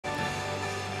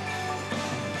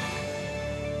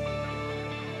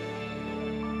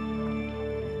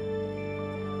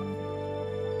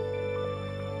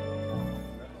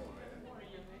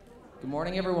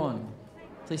morning, everyone.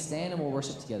 Please stand and we'll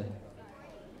worship together.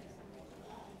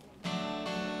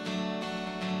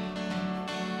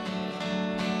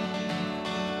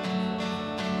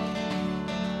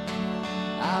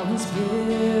 I was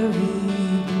buried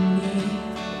beneath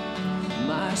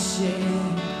my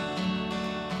shame.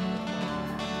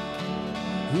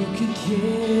 Who could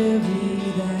carry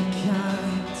that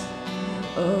kind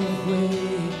of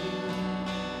weight?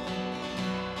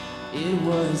 It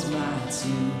was my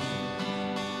tomb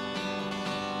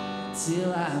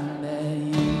till I met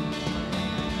you.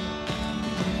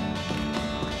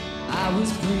 I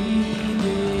was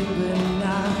breathing but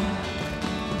not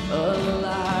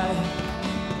alive.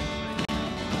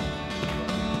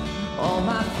 All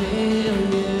my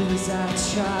failures I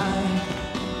tried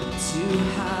to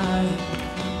hide.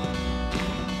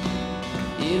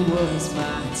 It was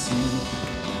my tomb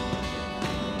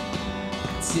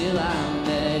till I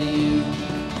met you.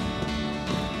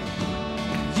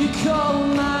 You called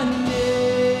my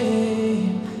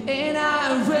name and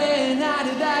I ran out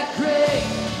of that grave,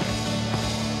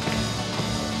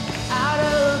 out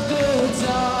of the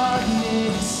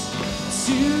darkness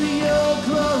to your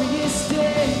glorious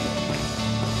day.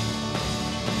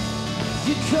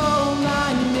 You called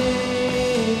my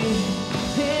name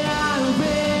and I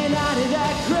ran out of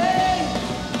that grave,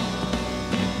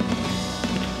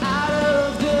 out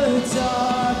of the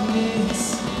darkness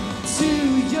to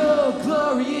your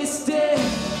glorious day.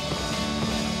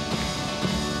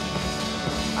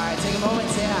 All right, take a moment,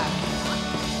 say hi.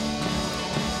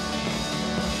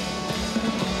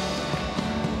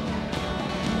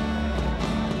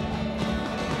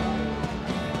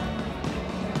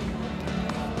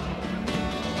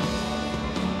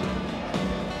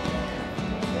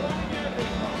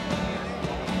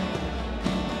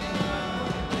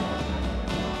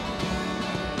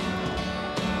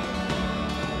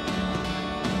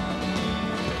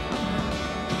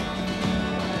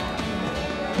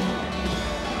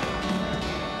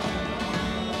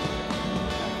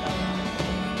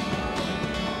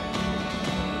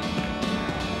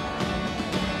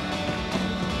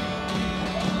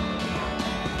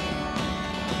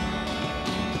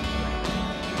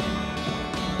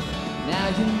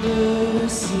 Your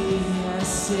mercy has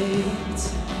saved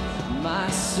my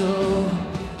soul.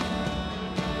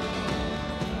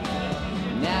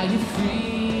 Now your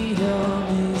freedom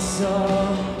is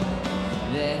all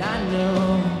that I know.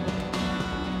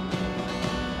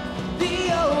 The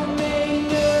old made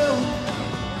new.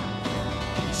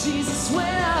 Jesus,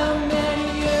 when I met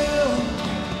you,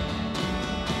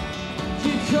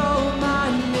 you called my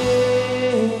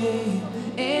name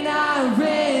and I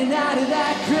ran out of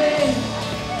that grave,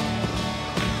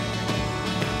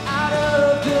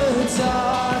 of the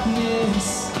darkness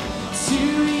to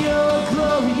your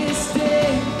glorious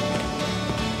day.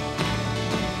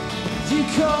 You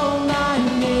called my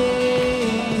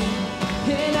name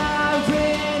and I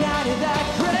ran out of that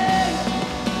grave,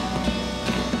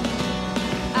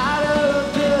 out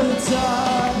of the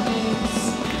darkness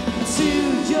to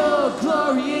your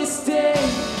glorious day.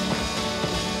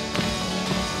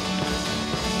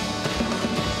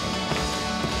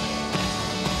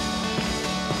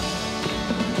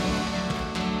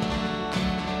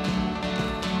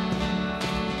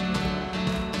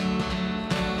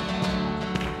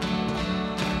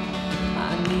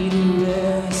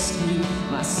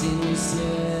 My sin was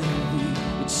heavy,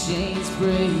 but chains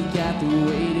break at the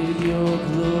weight of your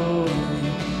glory.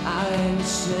 I had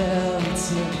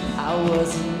shelter, I was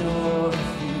an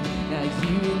orphan. Now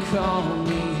you call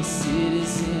me a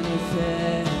citizen of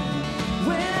heaven.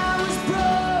 When I was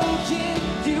broken,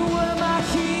 you were my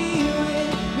healing.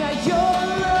 Now your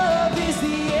love is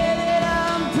the air that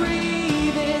I'm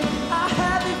breathing. I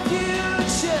have the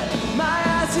future, my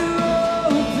eyes are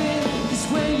open, 'cause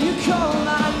when you call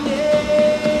my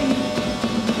name,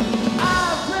 I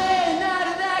ran out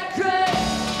of that grave,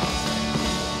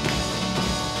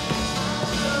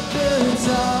 out of the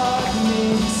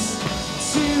darkness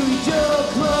to your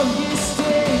glorious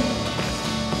day.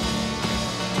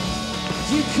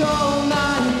 You call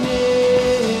my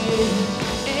name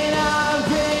and I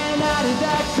ran out of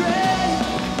that grave,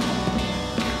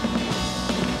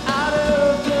 out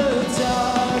of the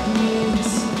darkness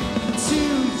to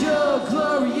your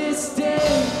glorious day.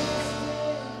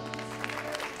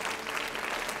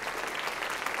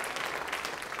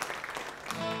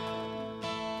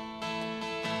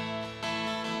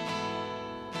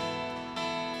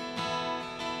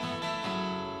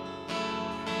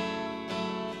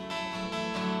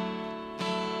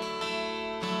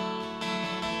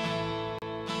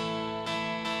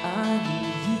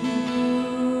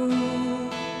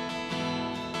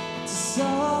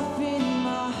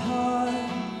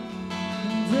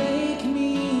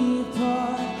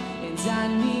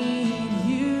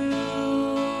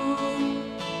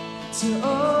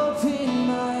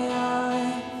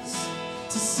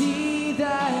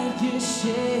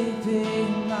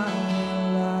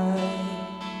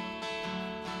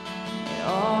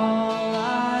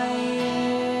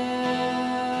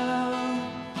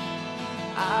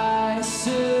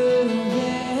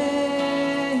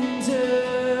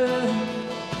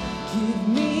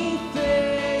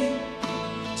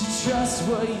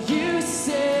 what you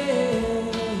say,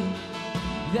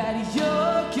 that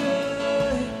you're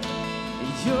good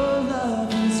and your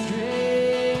love is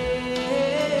great.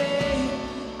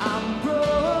 I'm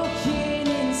broken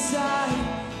inside,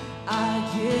 I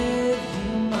give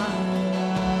you my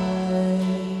life.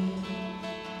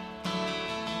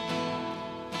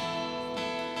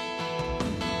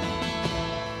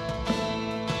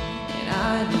 And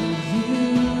I need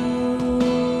you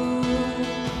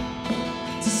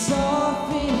to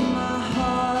soften my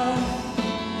heart,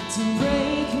 to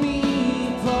break me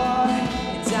apart.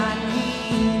 And I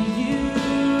need you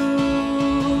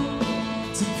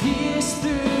to pierce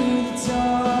through the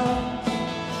dark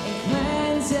and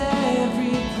cleanse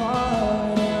every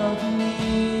part of me.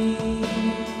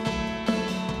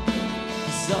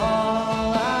 'Cause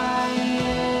all I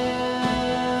am,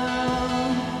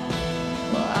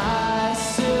 well, I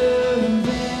surrender.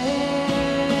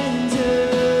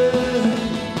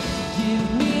 Give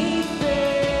me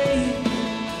faith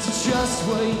to trust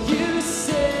what you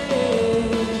say,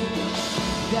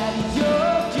 that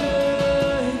you're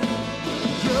good,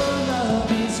 your love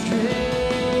is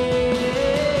great.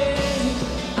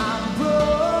 I'm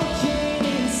broken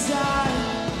inside,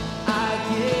 I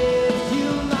give you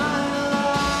my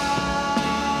life.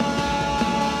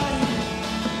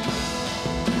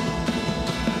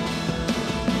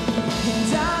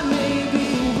 And I may be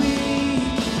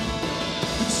weak,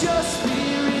 but your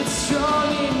spirit's strong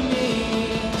in me.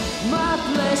 My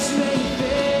flesh may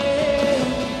fail,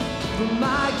 but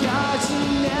my God, you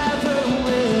never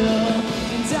will.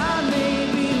 And I may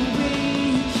be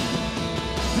weak,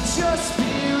 but your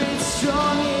spirit's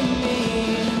strong in me.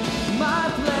 My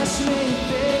flesh may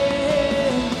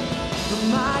fail, but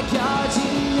my God,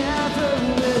 you never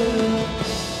will.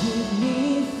 Give me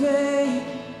faith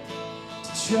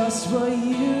to trust what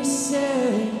you say,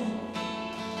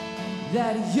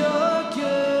 that you're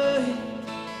good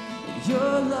and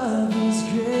your love is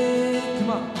great.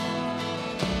 Come on.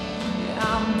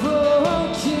 I'm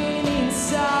broken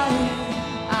inside,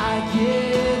 I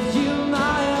give you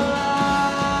my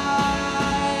life.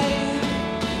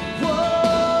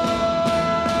 Whoa.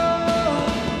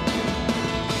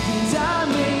 And I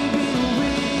may be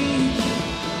weak,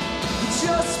 but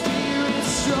your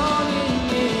spirit's strong in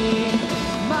me.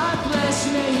 My flesh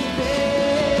may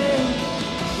fail,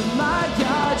 but my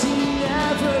God, you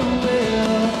never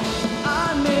will. I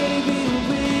may be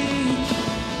weak,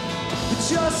 but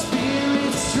your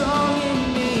spirit's strong in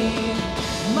me.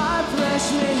 My flesh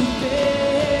may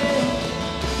fail,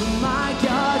 but my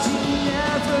God, you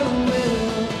never will.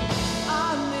 I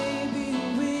may be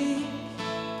weak,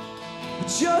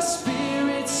 but your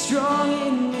spirit's strong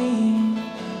in me.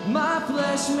 My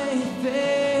flesh may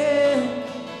fail,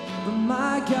 but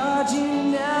my God, you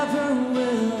never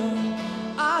will.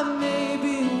 I may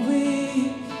be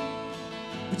weak,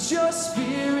 but your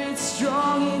spirit's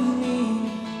strong in me.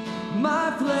 My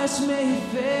flesh may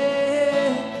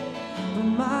fail, but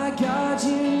my God,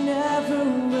 you never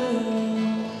will.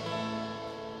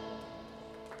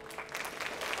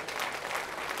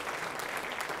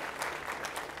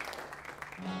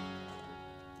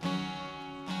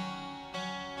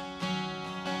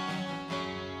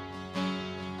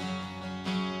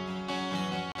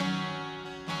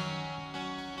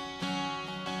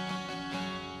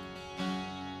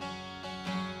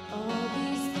 All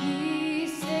these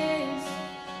pieces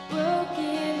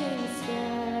broken and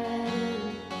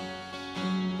scattered,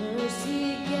 mercy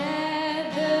gathered.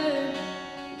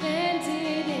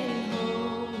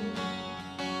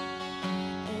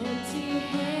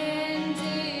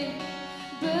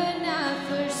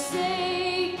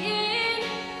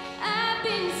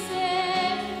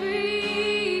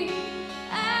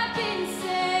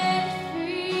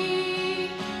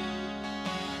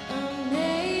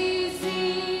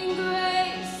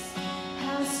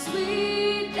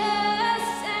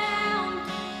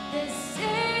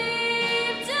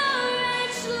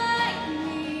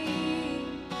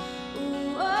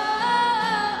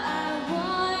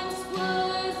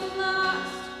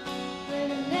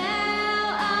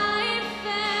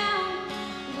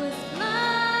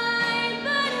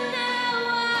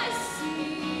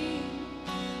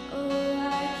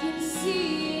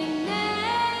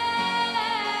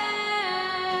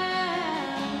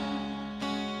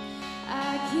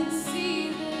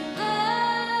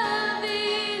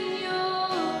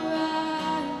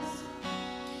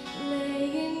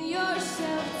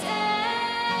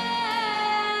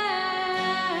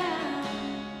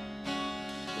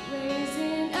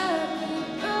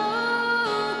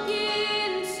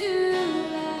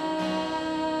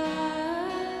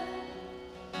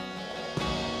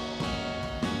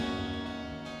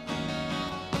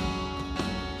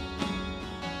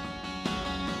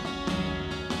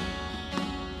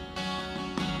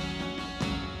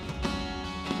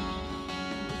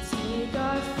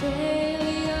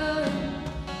 failure.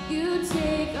 You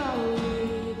take our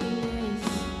weakness.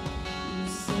 You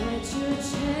set your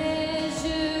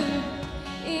treasure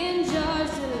in jars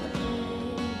of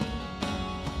clay.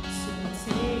 So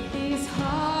take this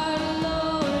heart,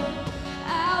 Lord.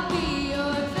 I'll be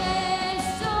your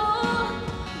vessel.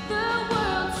 The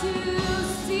world to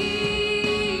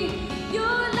see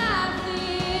your life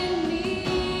in me.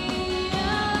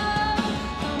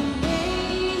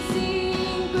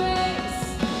 Amazing grace,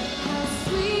 how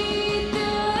sweet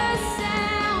the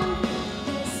sound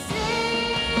that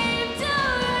saved a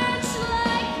wretch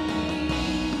like me.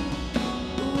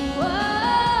 Whoa, I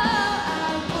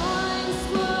once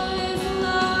was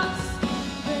lost,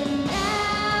 but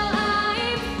now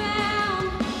I'm found.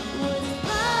 Was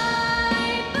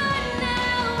blind, but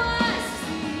now I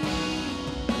see.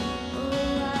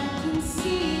 Oh, I can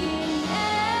see it now.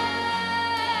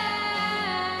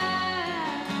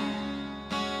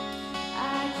 I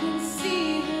can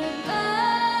see the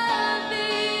love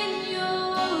in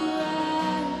your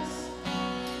eyes,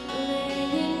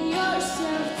 laying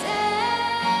yourself down,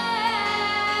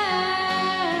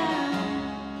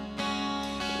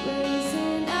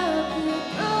 raising up the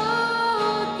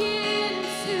broken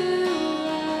to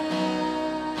life.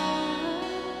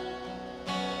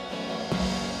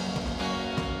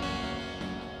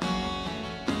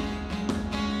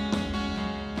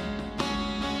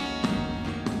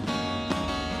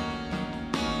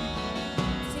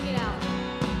 Sing it out.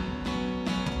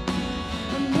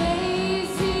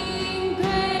 Amazing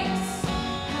grace,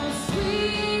 how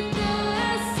sweet the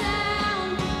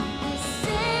sound that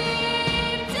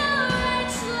saved a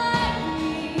wretch like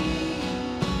me.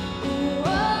 Whoa, I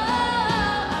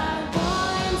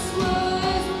once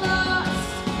was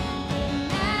lost, but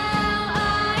now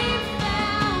I'm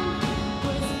found.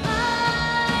 Was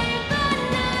blind, but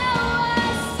now I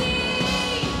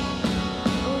see.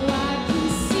 Oh, I can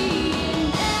see it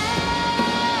now.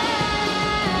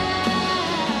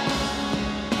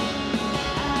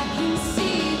 I can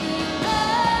see the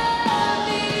love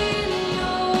in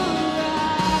your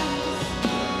eyes,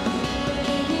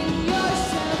 laying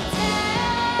yourself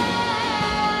down,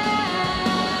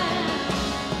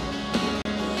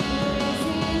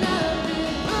 raising up the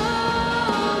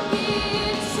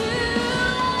broken to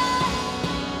life.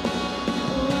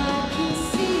 Oh, I can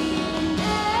see it now.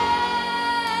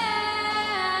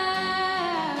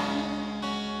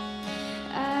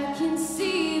 I can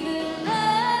see the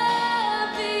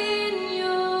love in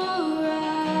your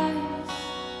eyes,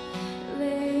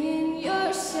 laying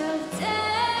yourself down,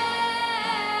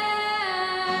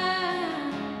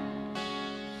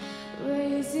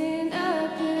 raising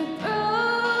up the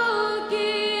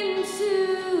broken to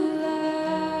life.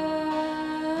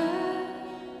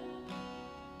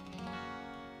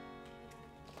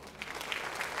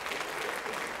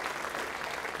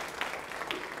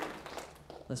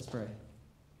 Let's pray.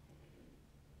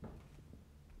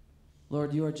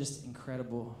 Lord, you are just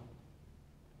incredible.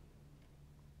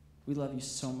 We love you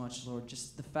so much, Lord.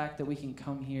 Just the fact that we can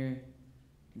come here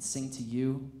and sing to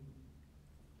you.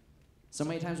 So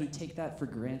many times we take that for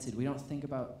granted. We don't think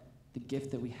about the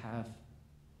gift that we have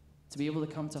to be able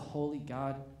to come to holy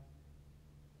God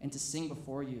and to sing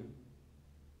before you,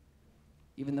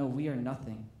 even though we are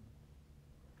nothing.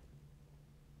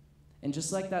 And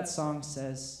just like that song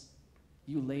says,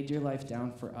 you laid your life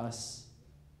down for us,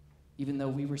 even though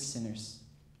we were sinners.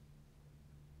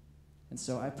 And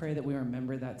so I pray that we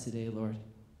remember that today, Lord.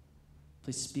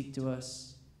 Please speak to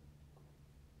us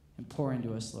and pour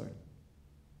into us, Lord.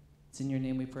 It's in your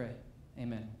name we pray.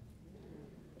 Amen.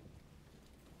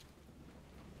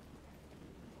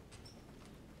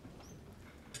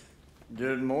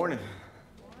 Good morning.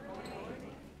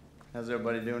 How's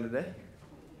everybody doing today?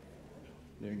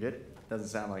 Doing good? Doesn't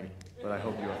sound like it, but I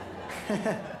hope you are.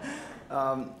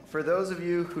 For those of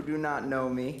you who do not know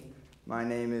me, my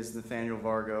name is Nathanael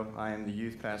Vargo. I am the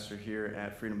youth pastor here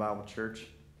at Freedom Bible Church.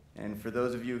 And for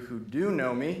those of you who do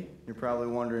know me, you're probably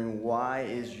wondering, why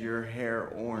is your hair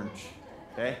orange?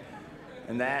 Okay?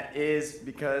 And that is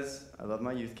because I love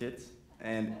my youth kids.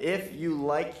 And if you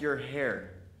like your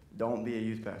hair, don't be a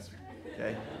youth pastor,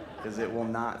 okay? Because it will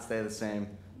not stay the same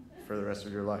for the rest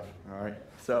of your life, all right?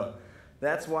 So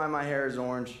that's why my hair is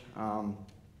orange.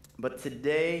 But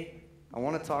today, I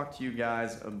want to talk to you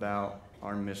guys about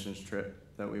our missions trip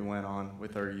that we went on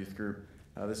with our youth group.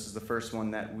 This is the first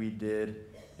one that we did,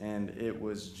 and it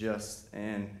was just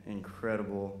an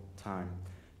incredible time.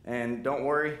 And don't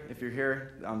worry, if you're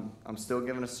here, I'm still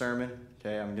giving a sermon,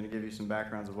 okay? I'm going to give you some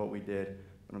backgrounds of what we did,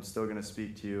 but I'm still going to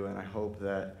speak to you, and I hope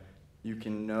that you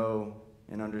can know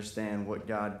and understand what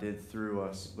God did through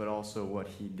us, but also what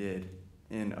he did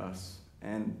in us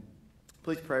And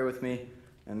please pray with me,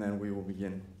 and then we will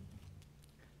begin.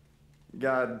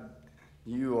 God,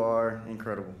 you are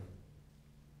incredible.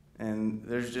 And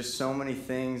there's just so many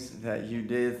things that you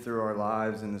did through our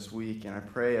lives in this week, and I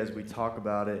pray as we talk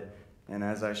about it and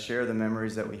as I share the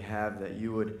memories that we have, that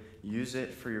you would use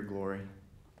it for your glory,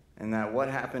 and that what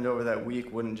happened over that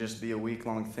week wouldn't just be a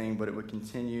week-long thing, but it would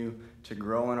continue to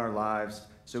grow in our lives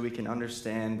so we can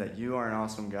understand that you are an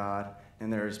awesome God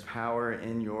and there is power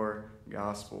in your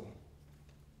gospel.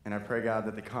 And I pray, God,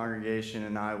 that the congregation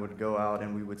and I would go out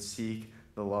and we would seek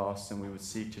the lost and we would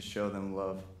seek to show them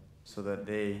love so that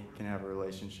they can have a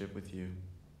relationship with you.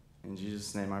 In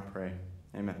Jesus' name I pray.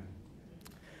 Amen.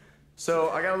 So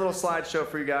I got a little slideshow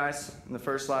for you guys, and the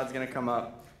first slide's going to come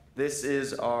up. This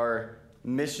is our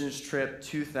missions trip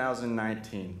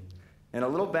 2019. And a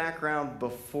little background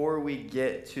before we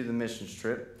get to the missions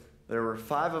trip. There were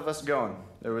 5 of us going.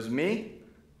 There was me,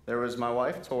 there was my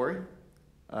wife, Tori,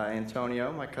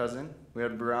 Antonio, my cousin, we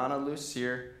had Brianna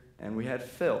Lucier, and we had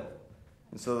Phil.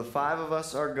 And so the 5 of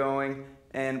us are going.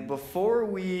 And before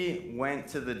we went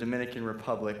to the Dominican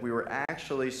Republic, we were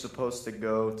actually supposed to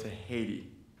go to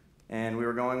Haiti. And we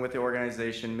were going with the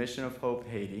organization Mission of Hope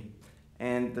Haiti.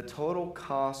 And the total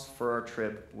cost for our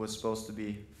trip was supposed to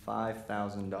be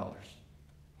 $5,000.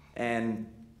 And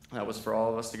that was for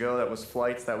all of us to go. That was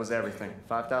flights. That was everything.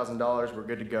 $5,000, we're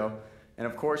good to go. And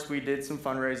of course, we did some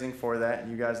fundraising for that.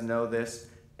 You guys know this.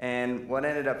 And what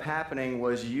ended up happening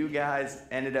was you guys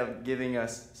ended up giving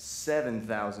us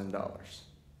 $7,000.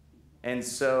 And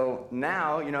so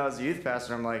now, as a youth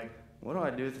pastor, I'm like, what do I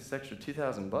do with this extra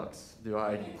 $2,000? Do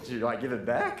I give it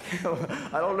back?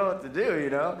 I don't know what to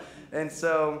do, And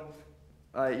so,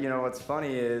 what's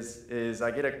funny is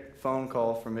I get a phone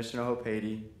call from Mission of Hope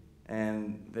Haiti,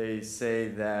 and they say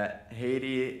that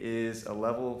Haiti is a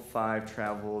level 5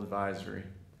 travel advisory.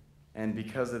 And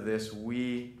because of this,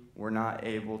 we were not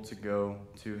able to go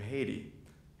to Haiti.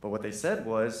 But what they said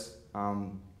was,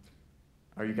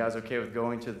 are you guys okay with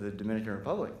going to the Dominican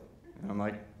Republic? And I'm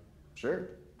like, sure,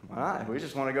 why not? We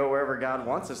just want to go wherever God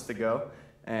wants us to go.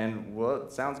 And, well,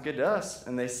 it sounds good to us.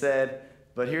 And they said,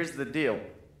 but here's the deal.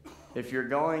 If you're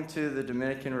going to the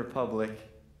Dominican Republic,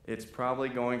 it's probably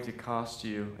going to cost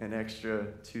you an extra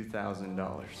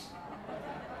 $2,000.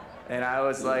 And I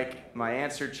was like, my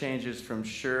answer changes from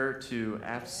sure to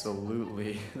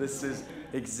absolutely. This is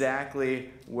exactly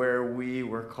where we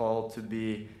were called to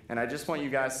be. And I just want you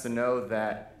guys to know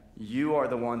that you are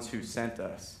the ones who sent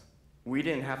us. We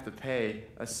didn't have to pay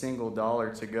a single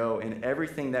dollar to go. And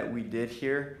everything that we did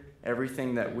here,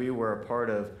 everything that we were a part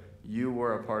of, you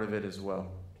were a part of it as well.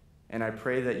 And I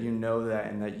pray that you know that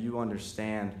and that you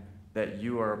understand that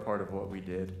you are a part of what we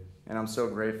did. And I'm so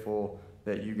grateful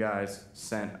that you guys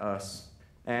sent us.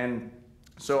 And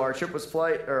so our trip was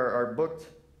booked,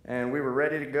 and we were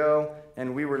ready to go,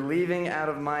 and we were leaving out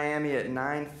of Miami at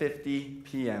 9:50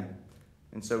 p.m.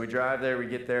 And so we drive there, we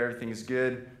get there, everything is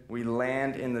good. We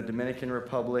land in the Dominican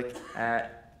Republic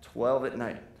at 12 at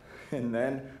night. And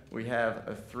then we have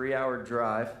a 3-hour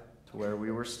drive to where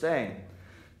we were staying.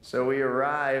 So we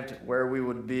arrived where we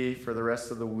would be for the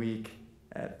rest of the week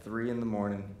at 3 in the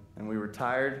morning. And we were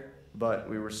tired, but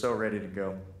we were so ready to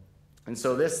go. And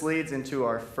so this leads into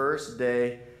our first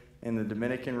day in the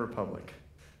Dominican Republic.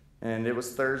 And it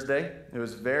was Thursday. It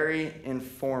was a very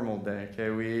informal day,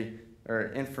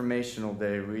 informational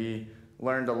day. We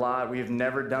learned a lot. We have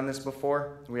never done this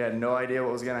before. We had no idea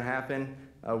what was going to happen.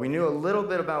 We knew a little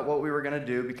bit about what we were going to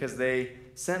do because they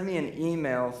sent me an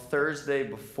email Thursday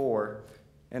before,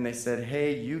 and they said,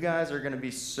 hey, you guys are going to be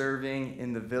serving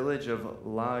in the village of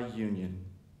La Union.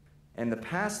 And the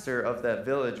pastor of that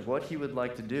village, what he would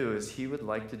like to do is he would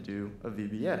like to do a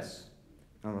VBS.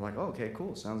 And we're like, oh, okay,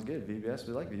 cool, sounds good. VBS,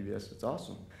 we like VBS, it's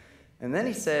awesome. And then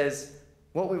he says,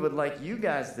 what we would like you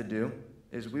guys to do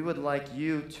is we would like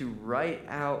you to write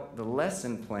out the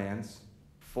lesson plans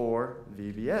for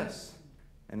VBS.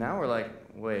 And now we're like,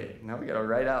 wait, now we got to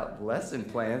write out lesson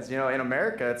plans. In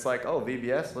America, it's like, oh,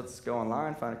 VBS, let's go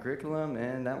online, find a curriculum,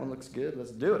 and that one looks good,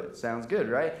 let's do it. Sounds good,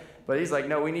 right? But he's like,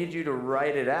 no, we need you to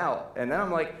write it out. And then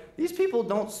I'm like, these people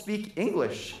don't speak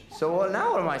English. So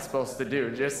now what am I supposed to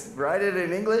do? Just write it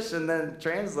in English and then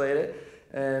translate it?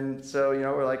 And so,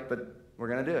 we're like, but we're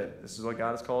going to do it. This is what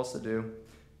God has called us to do.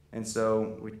 And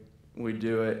so we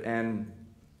do it. And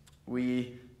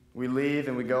we leave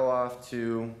and we go off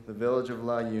to the village of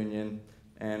La Union.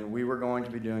 And we were going to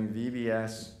be doing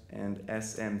VBS and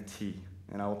SMT.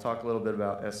 And I will talk a little bit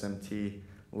about SMT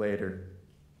later.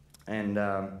 And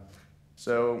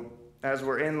so as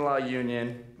we're in La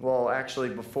Union, well, actually,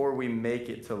 before we make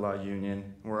it to La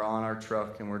Union, we're on our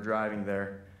truck and we're driving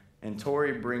there. And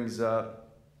Tori brings up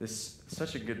this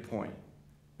such a good point.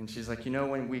 And she's like, you know,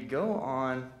 when you go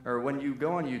on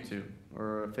YouTube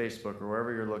or Facebook or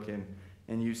wherever you're looking,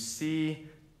 and you see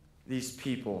these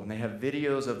people, and they have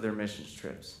videos of their missions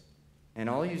trips, and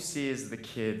all you see is the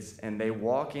kids, and they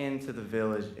walk into the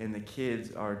village, and the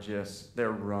kids are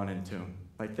they're running to them.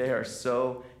 Like, they are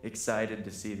so excited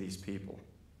to see these people.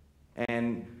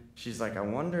 And she's like, I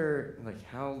wonder, like,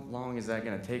 how long is that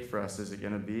going to take for us? Is it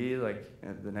going to be, like,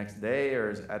 the next day,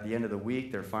 or is at the end of the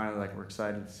week, they're finally, like, we're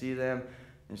excited to see them?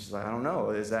 And she's like, I don't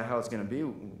know. Is that how it's going to be?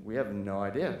 We have no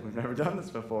idea. We've never done this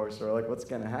before. So we're like, what's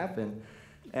going to happen?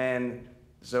 And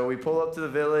so we pull up to the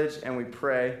village, and we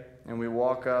pray. And we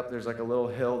walk up. There's like a little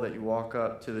hill that you walk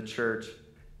up to the church.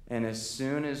 And as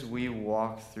soon as we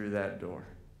walk through that door,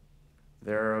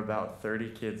 there are about 30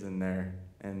 kids in there,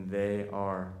 and they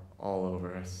are all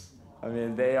over us. I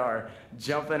mean, they are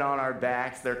jumping on our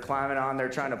backs. They're climbing on. They're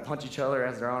trying to punch each other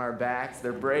as they're on our backs.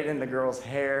 They're braiding the girls'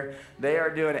 hair. They are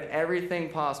doing everything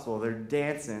possible. They're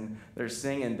dancing. They're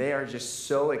singing. They are just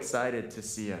so excited to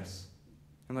see us.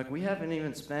 I'm like, we haven't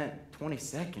even spent 20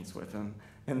 seconds with them,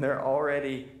 and they're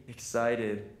already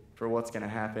excited for what's going to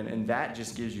happen, and that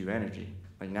just gives you energy.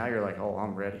 Like, now you're like, oh,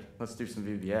 I'm ready. Let's do some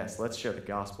VBS. Let's share the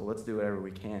gospel. Let's do whatever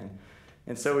we can.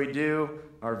 And so we do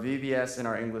our VBS and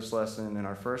our English lesson, and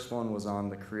our first one was on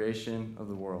the creation of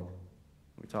the world.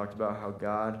 We talked about how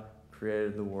God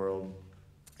created the world,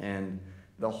 and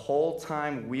the whole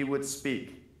time we would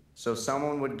speak. So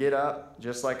someone would get up,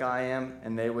 just like I am,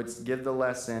 and they would give the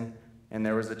lesson, and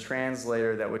there was a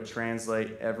translator that would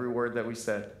translate every word that we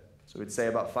said. So we'd say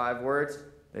about 5 words,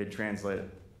 they'd translate it.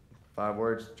 5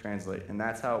 words, translate. And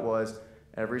that's how it was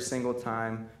every single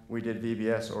time we did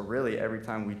VBS, or really every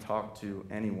time we talked to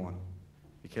anyone,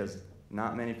 because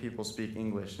not many people speak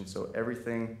English, and so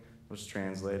everything was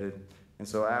translated. And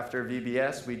so after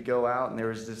VBS, we'd go out, and there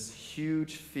was this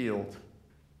huge field,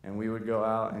 and we would go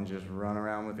out and just run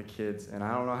around with the kids. And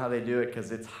I don't know how they do it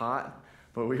because it's hot,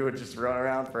 but we would just run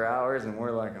around for hours, and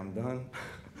we're like, I'm done.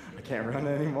 I can't run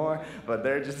anymore. But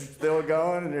they're just still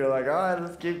going, and you're like, all right,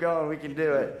 let's keep going. We can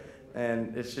do it.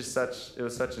 And it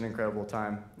was such an incredible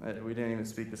time. We didn't even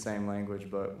speak the same language,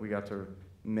 but we got to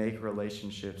make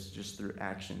relationships just through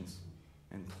actions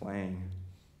and playing.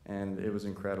 And it was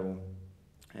incredible.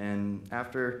 And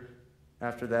after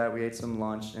that, we ate some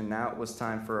lunch, and now it was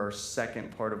time for our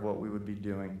second part of what we would be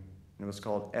doing. And it was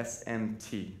called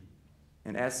SMT.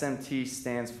 And SMT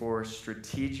stands for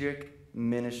Strategic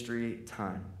Ministry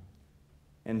Time.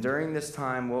 And during this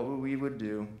time, what we would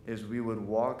do is we would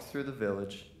walk through the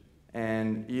village,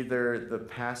 and either the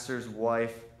pastor's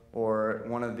wife or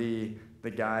one of the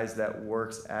guys that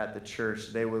works at the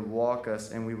church, they would walk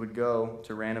us, and we would go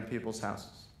to random people's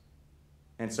houses.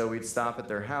 And so we'd stop at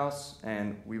their house,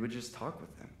 and we would just talk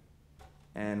with them.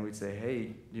 And we'd say,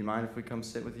 hey, do you mind if we come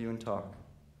sit with you and talk?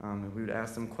 And we would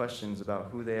ask them questions about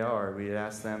who they are. We'd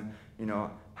ask them,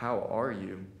 how are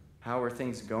you? How are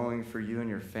things going for you and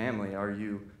your family? Are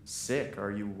you sick?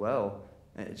 Are you well?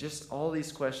 And just all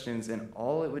these questions, and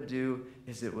all it would do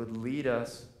is it would lead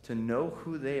us to know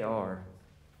who they are,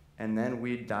 and then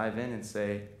we'd dive in and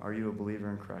say, are you a believer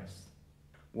in Christ?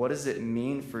 What does it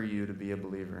mean for you to be a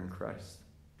believer in Christ?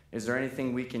 Is there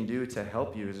anything we can do to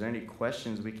help you? Is there any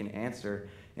questions we can answer?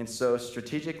 And so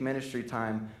strategic ministry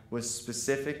time was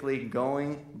specifically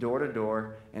going door to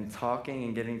door and talking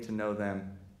and getting to know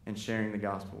them and sharing the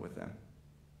gospel with them.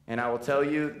 And I will tell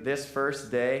you, this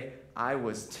first day, I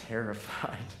was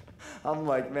terrified. I'm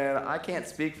like, man, I can't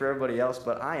speak for everybody else,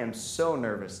 but I am so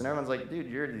nervous. And everyone's like, dude,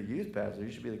 you're the youth pastor.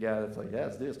 You should be the guy that's like, yeah,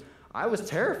 let's do this. I was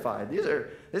terrified.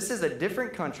 This is a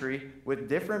different country with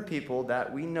different people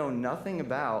that we know nothing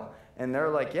about. And they're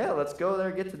like, yeah, let's go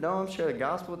there, get to know them, share the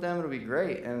gospel with them. It'll be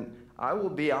great. And I will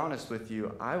be honest with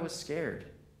you, I was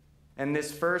scared. And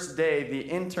this first day, the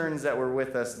interns that were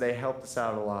with us, they helped us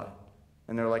out a lot.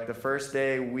 And they're like, the first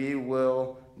day, we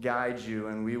will guide you,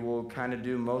 and we will kind of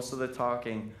do most of the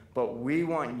talking, but we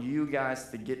want you guys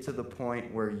to get to the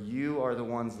point where you are the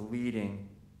ones leading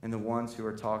and the ones who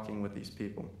are talking with these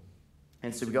people.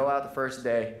 And so we go out the first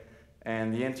day,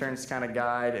 and the interns kind of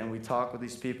guide, and we talk with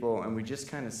these people, and we just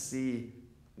kind of see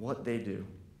what they do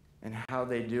and how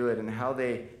they do it and how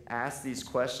they ask these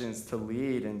questions to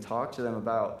lead and talk to them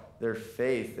about their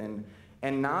faith.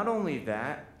 And not only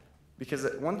that, because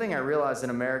one thing I realized in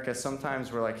America,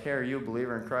 sometimes we're like, hey, are you a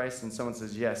believer in Christ? And someone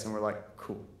says yes, and we're like,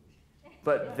 cool.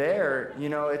 But there,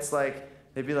 it's like,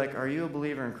 they'd be like, are you a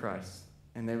believer in Christ?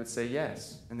 And they would say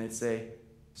yes. And they'd say,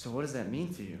 so what does that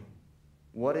mean to you?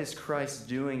 What is Christ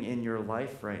doing in your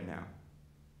life right now?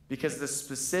 Because the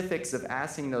specifics of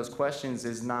asking those questions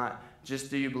is not just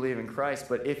do you believe in Christ,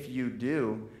 but if you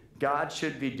do, God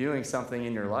should be doing something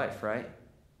in your life, right?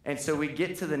 And so we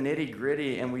get to the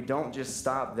nitty-gritty, and we don't just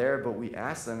stop there, but we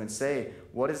ask them and say,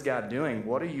 what is God doing?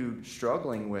 What are you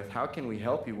struggling with? How can we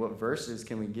help you? What verses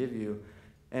can we give you?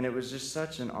 And it was just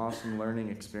such an awesome learning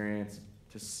experience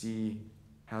to see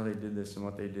how they did this and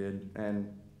what they did.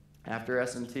 And after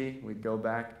S&T, we'd go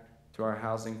back to our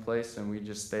housing place, and we'd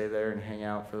just stay there and hang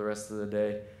out for the rest of the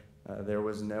day. There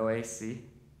was no AC,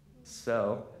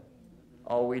 so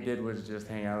all we did was just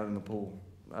hang out in the pool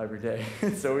every day.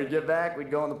 So we'd get back, we'd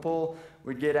go in the pool,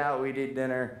 we'd get out, we'd eat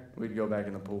dinner, we'd go back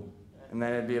in the pool. And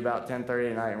then it'd be about 10:30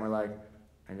 at night, and we're like,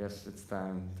 I guess it's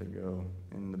time to go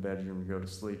in the bedroom and go to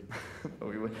sleep. But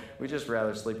we just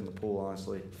rather sleep in the pool,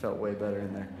 honestly. It felt way better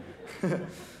in there.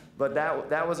 But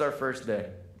that was our first day.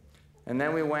 And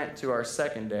then we went to our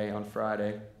second day on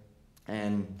Friday,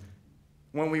 and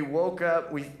when we woke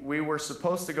up, we were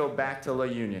supposed to go back to La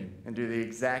Union and do the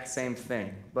exact same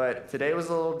thing. But today was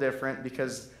a little different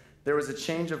because there was a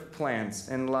change of plans.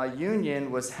 And La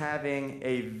Union was having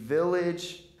a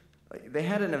village, they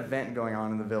had an event going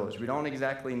on in the village. We don't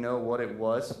exactly know what it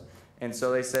was. And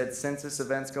so they said, since this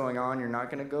event's going on, you're not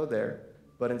going to go there.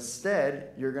 But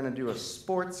instead, you're going to do a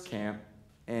sports camp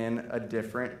in a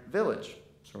different village.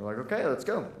 So we're like, okay, let's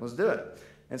go. Let's do it.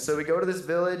 And so we go to this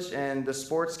village, and the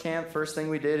sports camp, first thing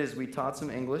we did is we taught some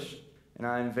English. And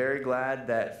I'm very glad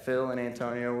that Phil and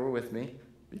Antonio were with me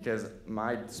because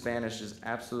my Spanish is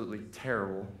absolutely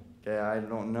terrible. Okay, I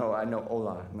don't know. I know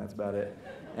hola, and that's about it.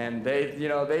 And they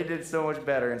did so much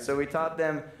better. And so we taught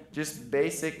them just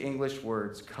basic English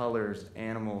words, colors,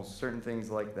 animals, certain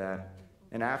things like that.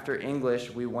 And after English,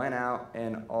 we went out,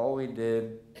 and all we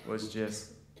did was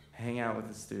just hang out with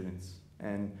the students.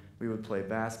 And we would play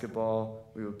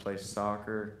basketball, we would play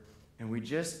soccer,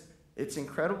 and it's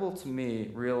incredible to me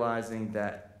realizing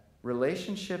that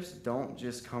relationships don't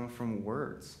just come from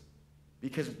words,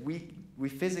 because we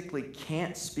physically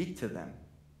can't speak to them.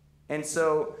 And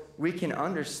so we can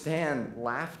understand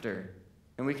laughter,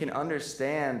 and we can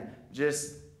understand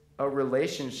just a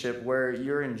relationship where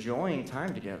you're enjoying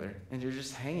time together, and you're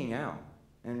just hanging out,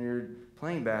 and you're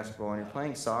playing basketball, and you're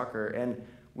playing soccer, and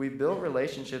we built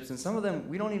relationships, and some of them,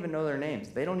 we don't even know their names.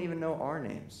 They don't even know our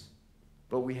names.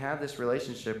 But we have this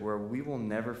relationship where we will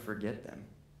never forget them.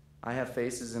 I have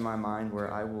faces in my mind where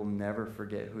I will never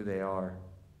forget who they are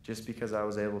just because I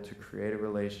was able to create a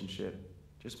relationship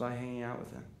just by hanging out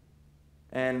with them.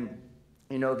 And,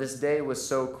 this day was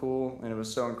so cool, and it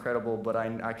was so incredible, but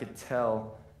I could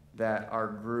tell that our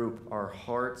group, our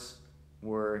hearts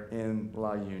were in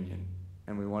La Union,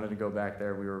 and we wanted to go back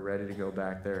there. We were ready to go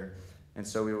back there. And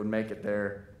so we would make it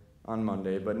there on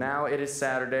Monday. But now it is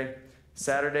Saturday.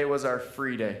 Saturday was our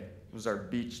free day. It was our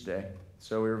beach day.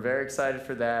 So we were very excited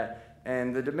for that.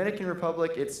 And the Dominican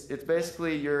Republic, it's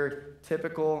basically your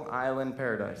typical island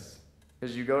paradise.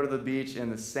 Because you go to the beach,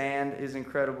 and the sand is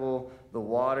incredible. The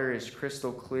water is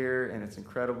crystal clear, and it's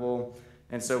incredible.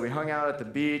 And so we hung out at the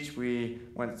beach. We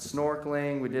went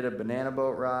snorkeling. We did a banana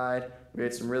boat ride. We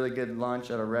ate some really good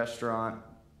lunch at a restaurant.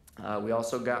 We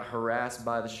also got harassed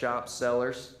by the shop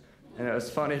sellers, and it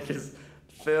was funny because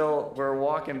Phil, we're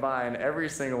walking by, and every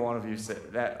single one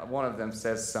of them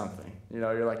says something.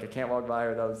 You're like, I can't walk by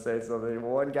without saying something.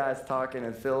 One guy's talking,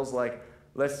 and Phil's like,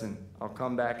 listen, I'll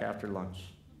come back after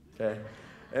lunch, okay?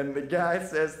 And the guy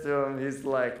says to him, he's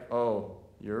like, oh,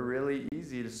 you're really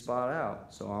easy to spot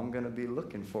out, so I'm going to be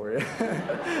looking for you.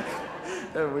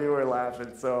 And we were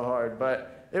laughing so hard,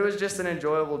 but it was just an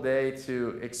enjoyable day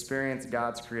to experience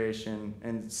God's creation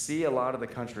and see a lot of the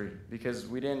country, because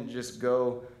we didn't just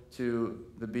go to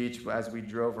the beach. As we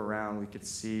drove around, we could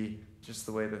see just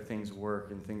the way that things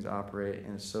work and things operate,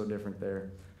 and it's so different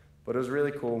there. But it was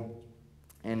really cool.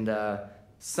 And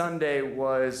Sunday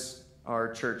was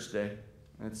our church day.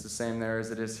 And it's the same there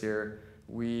as it is here.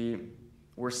 We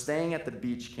were staying at the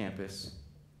beach campus,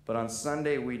 but on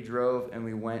Sunday we drove and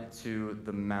we went to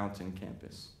the mountain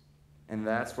campus. And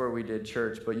that's where we did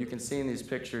church. But you can see in these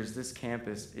pictures, this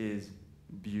campus is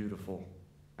beautiful.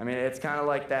 I mean, it's kind of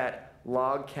like that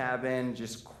log cabin,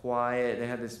 just quiet. They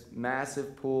have this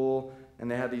massive pool,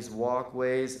 and they have these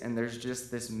walkways, and there's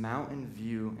just this mountain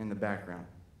view in the background.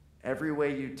 Every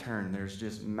way you turn, there's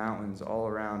just mountains all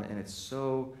around, and it's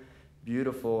so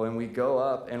beautiful. And we go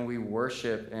up and we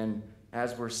worship, and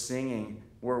as we're singing,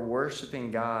 we're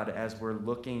worshiping God as we're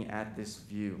looking at this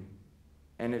view.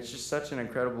 And it's just such an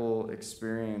incredible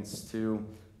experience to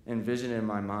envision in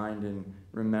my mind and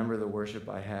remember the worship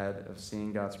I had of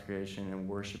seeing God's creation and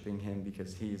worshiping Him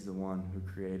because He's the one who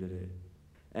created it.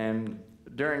 And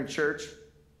during church,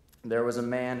 there was a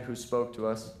man who spoke to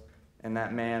us, and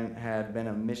that man had been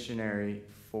a missionary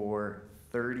for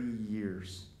 30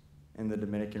 years. in the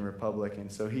Dominican Republic.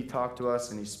 And so he talked to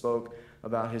us and he spoke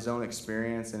about his own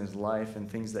experience and his life and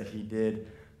things that he did.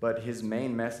 But his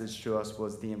main message to us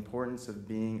was the importance of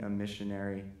being a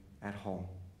missionary at home.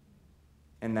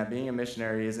 And that being a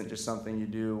missionary isn't just something you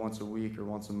do once a week or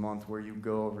once a month where you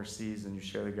go overseas and you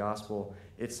share the gospel.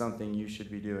 It's something you should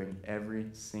be doing every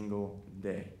single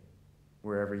day,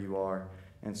 wherever you are.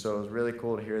 And so it was really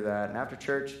cool to hear that. And after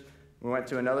church, we went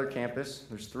to another campus.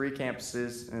 There's 3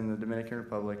 campuses in the Dominican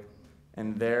Republic.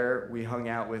 And there we hung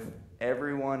out with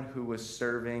everyone who was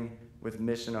serving with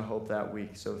Mission of Hope that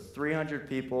week. So 300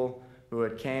 people who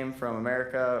had came from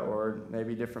America or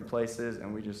maybe different places,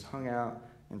 and we just hung out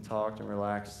and talked and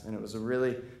relaxed. And it was a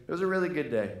really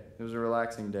good day. It was a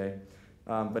relaxing day.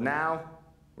 But now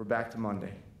we're back to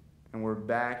Monday, and we're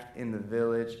back in the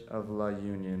village of La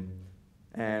Union.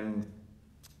 And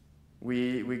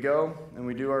we go and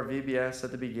we do our VBS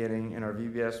at the beginning, and our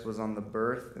VBS was on the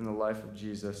birth and the life of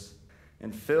Jesus.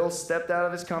 And Phil stepped out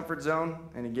of his comfort zone,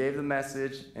 and he gave the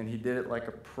message, and he did it like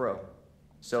a pro.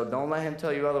 So don't let him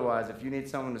tell you otherwise. If you need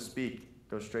someone to speak,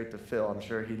 go straight to Phil. I'm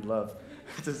sure he'd love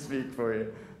to speak for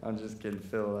you. I'm just kidding,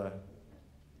 Phil.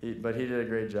 But he did a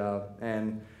great job.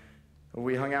 And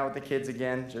we hung out with the kids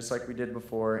again, just like we did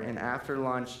before. And after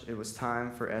lunch, it was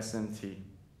time for SMT.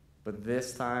 But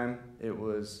this time, it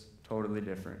was totally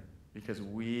different because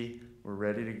we were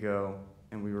ready to go,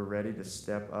 and we were ready to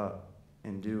step up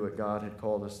and do what God had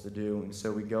called us to do. And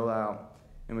so we go out,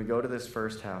 and we go to this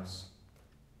first house.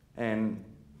 And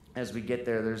as we get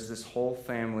there, there's this whole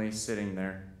family sitting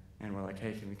there. And we're like,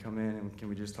 hey, can we come in and can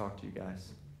we just talk to you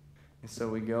guys? And so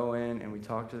we go in and we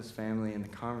talk to this family, and the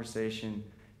conversation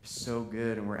is so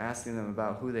good. And we're asking them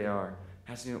about who they are,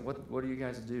 asking them, what do you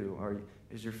guys do?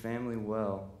 Is your family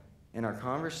well? And our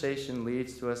conversation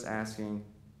leads to us asking,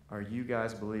 are you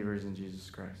guys believers in Jesus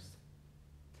Christ?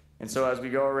 And so as we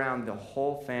go around, the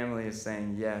whole family is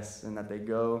saying yes, and that they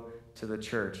go to the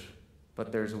church.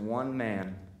 But there's one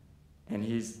man, and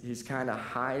he's kind of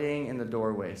hiding in the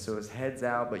doorway. So his head's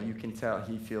out, but you can tell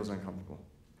he feels uncomfortable.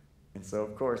 And so,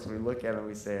 of course, we look at him and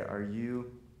we say, are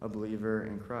you a believer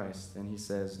in Christ? And he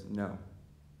says, no.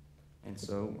 And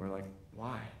so we're like,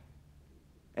 why?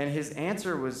 And his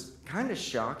answer was kind of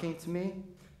shocking to me,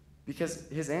 because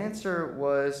his answer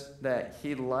was that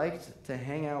he liked to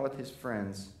hang out with his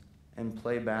friends and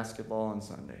play basketball on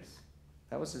Sundays.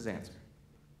 That was his answer.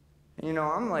 And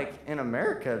I'm like, in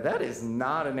America, that is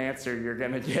not an answer you're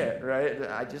going to get, right?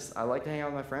 I like to hang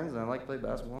out with my friends, and I like to play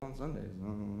basketball on Sundays.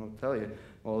 I'll tell you.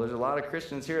 Well, there's a lot of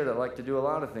Christians here that like to do a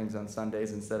lot of things on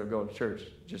Sundays instead of going to church.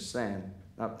 Just saying.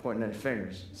 Not pointing any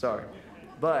fingers. Sorry.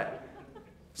 But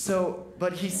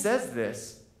he says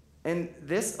this, and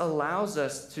this allows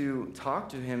us to talk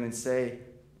to him and say,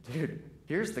 dude,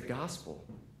 here's the gospel.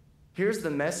 Here's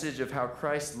the message of how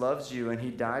Christ loves you, and he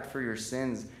died for your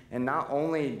sins. And not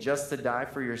only just to die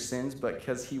for your sins, but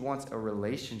because he wants a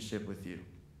relationship with you.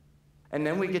 And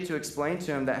then we get to explain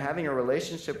to him that having a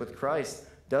relationship with Christ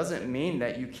doesn't mean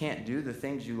that you can't do the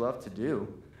things you love to do.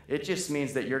 It just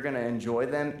means that you're going to enjoy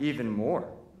them even more.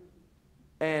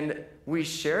 And we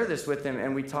share this with him,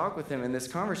 and we talk with him, and this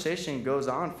conversation goes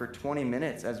on for 20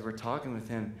 minutes as we're talking with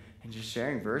him and just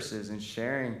sharing verses and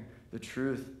sharing the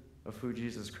truth of who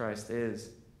Jesus Christ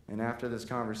is. And after this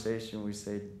conversation, we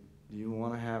say, do you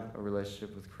want to have a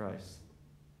relationship with Christ?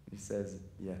 He says,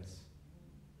 yes.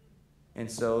 And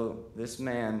so this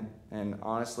man, and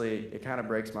honestly, it kind of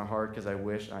breaks my heart because I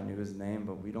wish I knew his name,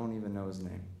 but we don't even know his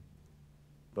name.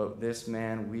 But this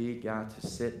man, we got to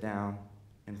sit down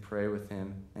and pray with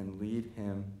him and lead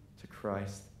him to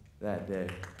Christ that day.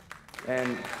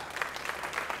 And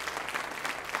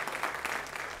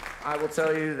I will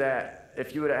tell you that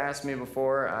if you would have asked me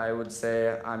before, I would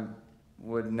say I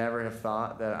would never have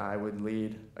thought that I would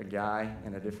lead a guy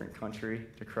in a different country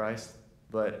to Christ.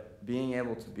 But being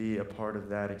able to be a part of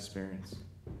that experience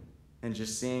and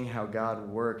just seeing how God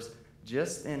works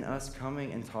just in us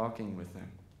coming and talking with him,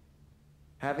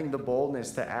 having the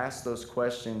boldness to ask those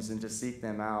questions and to seek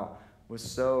them out was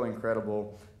so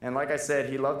incredible. And like I said,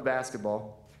 he loved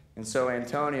basketball. And so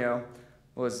Antonio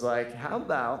was like, how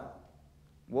about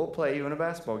we'll play you in a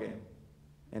basketball game?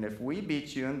 And if we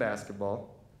beat you in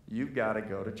basketball, you've got to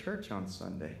go to church on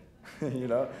Sunday,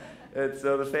 And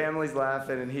so the family's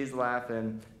laughing, and he's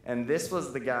laughing. And this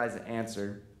was the guy's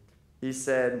answer. He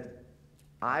said,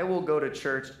 I will go to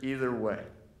church either way.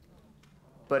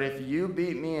 But if you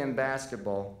beat me in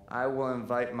basketball, I will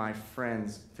invite my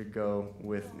friends to go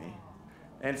with me.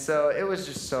 And so it was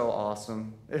just so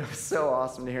awesome. It was so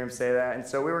awesome to hear him say that. And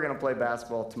so we were going to play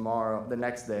basketball the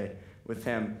next day with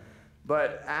him.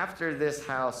 But after this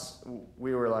house,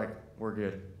 we were like, we're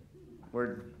good.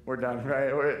 we're done,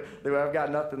 right? I've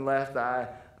got nothing left.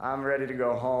 I'm ready to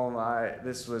go home.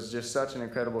 This was just such an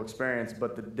incredible experience,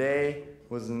 but the day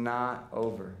was not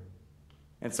over.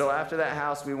 And so after that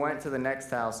house, we went to the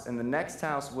next house, and the next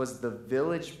house was the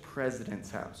village president's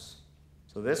house.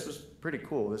 So this was pretty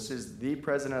cool. This is the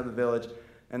president of the village,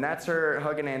 and that's her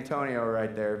hugging Antonio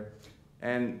right there.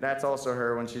 And that's also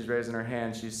her when she's raising her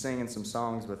hand. She's singing some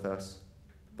songs with us.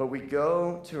 But we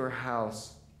go to her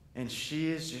house, and she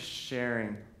is just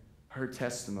sharing her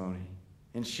testimony.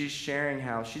 And she's sharing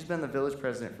how she's been the village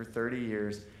president for 30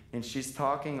 years, and she's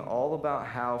talking all about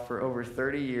how for over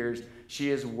 30 years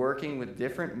she is working with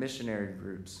different missionary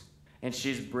groups. And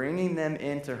she's bringing them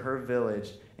into her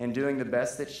village and doing the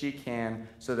best that she can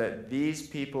so that these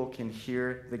people can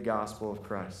hear the gospel of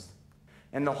Christ.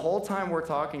 And the whole time we're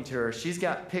talking to her, she's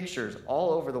got pictures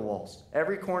all over the walls.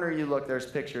 Every corner you look, there's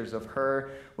pictures of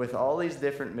her with all these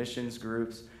different missions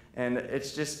groups. And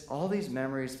it's just all these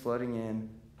memories flooding in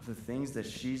of the things that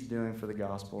she's doing for the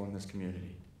gospel in this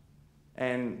community.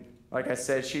 And like I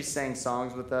said, she sang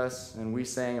songs with us, and we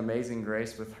sang Amazing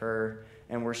Grace with her.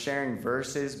 And we're sharing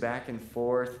verses back and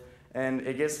forth. And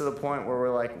it gets to the point where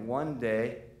we're like, one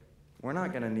day, we're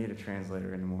not going to need a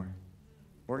translator anymore.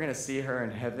 We're going to see her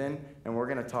in heaven, and we're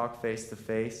going to talk face to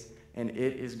face, and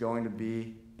it is going to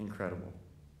be incredible.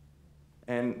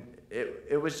 And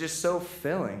it was just so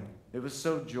filling. It was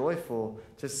so joyful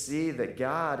to see that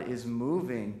God is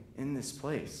moving in this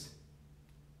place.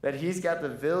 That he's got the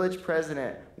village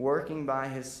president working by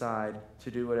his side to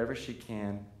do whatever she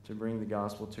can to bring the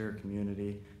gospel to her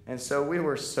community. And so we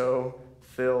were so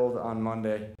filled on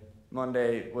Monday.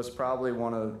 Monday was probably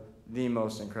one of the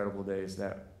most incredible days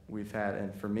that we've had,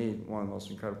 and for me, one of the most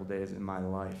incredible days in my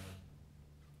life.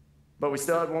 But we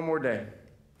still had one more day,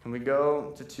 and we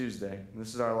go to Tuesday.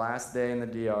 This is our last day in the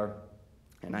DR,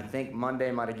 and I think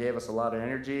Monday might have gave us a lot of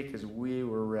energy because we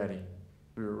were ready.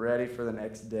 We were ready for the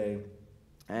next day.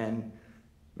 And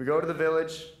we go to the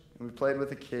village, and we played with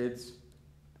the kids,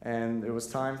 and it was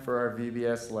time for our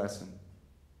VBS lesson.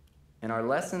 And our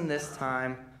lesson this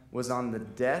time was on the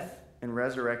death and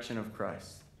resurrection of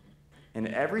Christ. And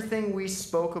everything we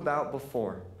spoke about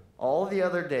before, all the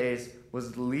other days,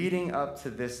 was leading up to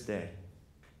this day.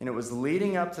 And it was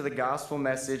leading up to the gospel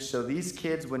message so these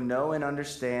kids would know and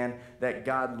understand that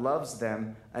God loves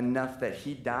them enough that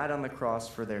he died on the cross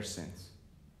for their sins.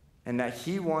 And that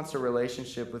he wants a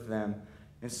relationship with them.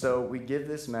 And so we give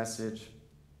this message,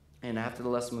 and after the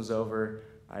lesson was over,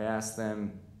 I asked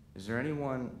them, is there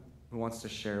anyone who wants to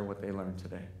share what they learned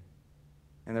today?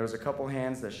 And there was a couple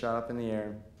hands that shot up in the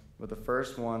air. But the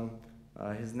first one,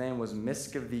 his name was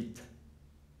Miskavit.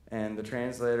 And the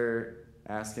translator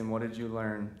asked him, what did you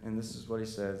learn? And this is what he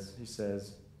says. He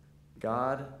says,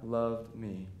 God loved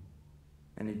me,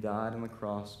 and he died on the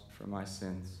cross for my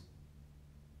sins.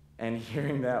 And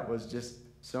hearing that was just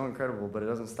so incredible, but it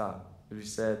doesn't stop. He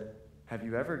said, have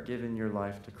you ever given your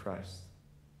life to Christ?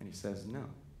 And he says, no.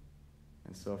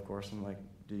 And so, of course, I'm like,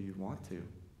 do you want to?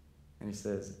 And he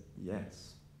says,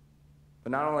 yes.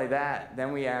 But not only that,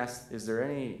 then we asked, is there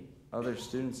any other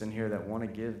students in here that want to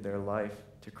give their life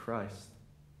to Christ?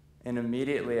 And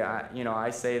immediately,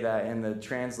 I say that, and the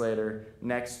translator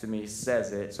next to me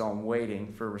says it, so I'm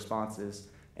waiting for responses.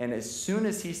 And as soon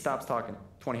as he stops talking,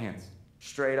 20 hands,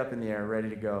 straight up in the air, ready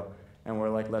to go. And we're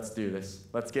like, let's do this.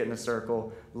 Let's get in a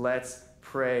circle. Let's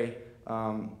pray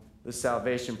the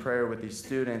salvation prayer with these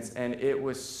students. And it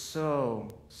was so,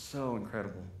 so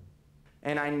incredible.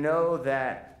 And I know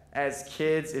that as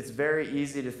kids, it's very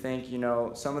easy to think,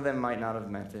 some of them might not have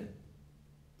meant it.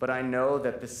 But I know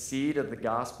that the seed of the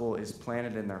gospel is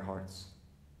planted in their hearts.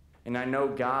 And I know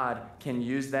God can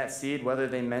use that seed, whether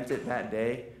they meant it that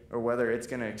day or whether it's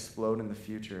going to explode in the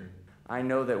future. I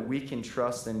know that we can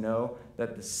trust and know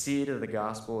that the seed of the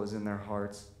gospel is in their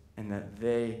hearts and that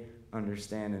they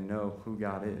understand and know who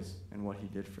God is and what he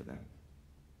did for them.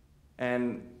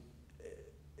 And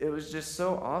it was just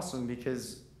so awesome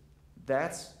because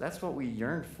that's what we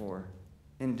yearned for.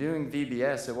 In doing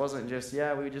VBS, it wasn't just,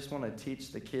 we just want to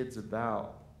teach the kids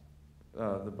about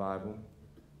the Bible.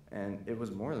 And it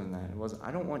was more than that. It was,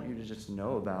 I don't want you to just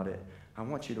know about it. I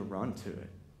want you to run to it.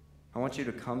 I want you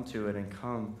to come to it and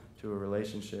come to a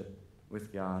relationship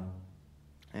with God.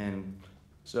 And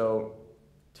so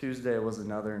Tuesday was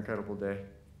another incredible day.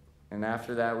 And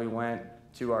after that, we went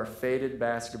to our fated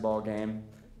basketball game.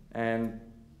 And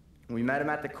we met him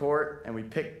at the court, and we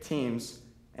picked teams,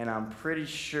 and I'm pretty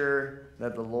sure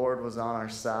that the Lord was on our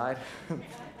side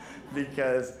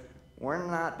because we're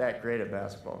not that great at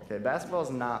basketball, okay? Basketball is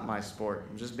not my sport.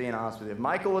 I'm just being honest with you. If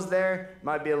Michael was there, it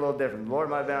might be a little different. The Lord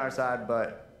might have been on our side,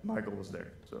 but Michael was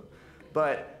there.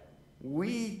 But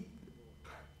we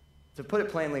to put it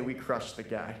plainly, we crushed the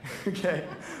guy, okay?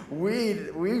 We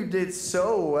did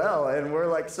so well, and we're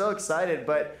like so excited,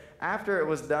 but after it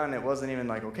was done, it wasn't even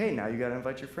like, okay, now you got to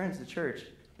invite your friends to church.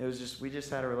 It was just, we just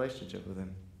had a relationship with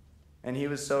him. And he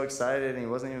was so excited, and he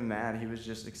wasn't even mad. He was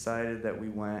just excited that we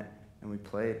went and we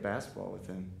played basketball with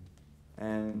him.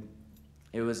 And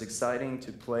it was exciting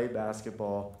to play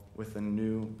basketball with a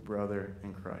new brother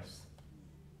in Christ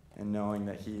and knowing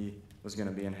that he was going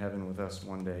to be in heaven with us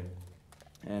one day.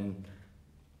 And,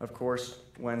 of course,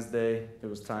 Wednesday, it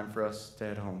was time for us to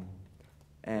head home.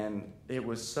 And it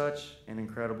was such an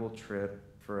incredible trip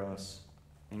for us.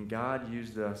 And God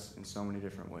used us in so many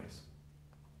different ways.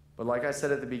 But like I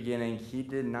said at the beginning, he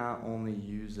did not only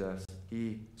use us,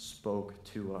 he spoke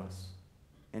to us.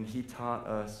 And he taught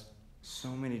us so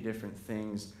many different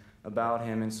things about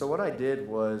him. And so what I did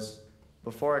was,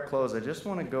 before I close, I just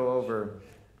want to go over,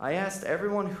 I asked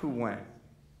everyone who went,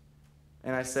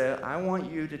 and I said, I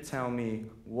want you to tell me,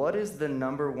 what is the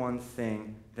number one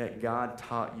thing that God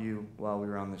taught you while we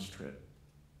were on this trip?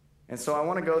 And so I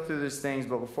want to go through these things,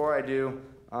 but before I do,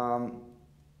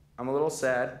 I'm a little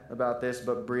sad about this,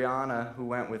 but Brianna, who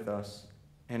went with us,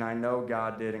 and I know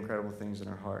God did incredible things in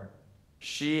her heart.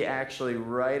 She actually,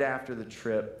 right after the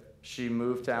trip, she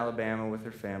moved to Alabama with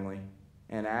her family.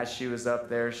 And as she was up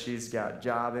there, she's got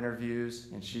job interviews,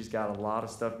 and she's got a lot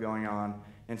of stuff going on.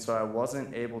 And so I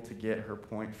wasn't able to get her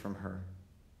point from her.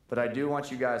 But I do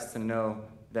want you guys to know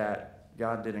that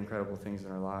God did incredible things in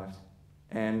her lives.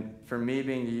 And for me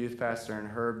being the youth pastor and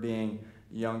her being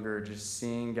younger, just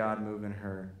seeing God move in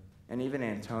her, and even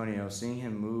Antonio, seeing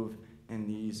him move in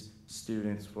these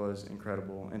students was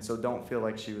incredible. And so don't feel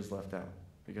like she was left out,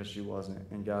 because she wasn't,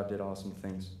 and God did awesome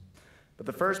things. But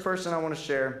the first person I want to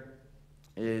share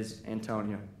is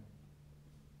Antonio.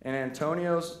 And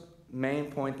Antonio's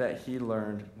main point that he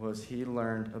learned was he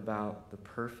learned about the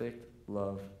perfect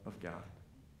love of God.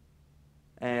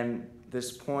 And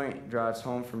this point drives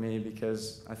home for me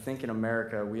because I think in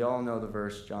America, we all know the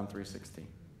verse, John 3:16.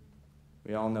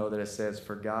 We all know that it says,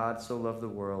 "For God so loved the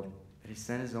world that he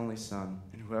sent his only son,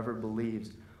 and whoever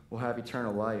believes will have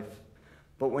eternal life."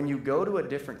 But when you go to a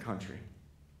different country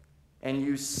and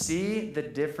you see the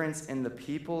difference in the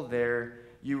people there,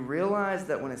 you realize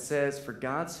that when it says, "For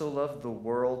God so loved the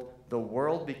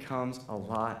world becomes a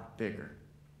lot bigger."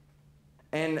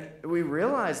 And we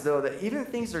realize, though, that even if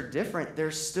things are different,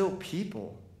 they're still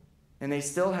people. And they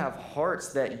still have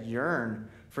hearts that yearn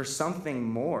for something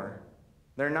more.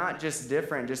 They're not just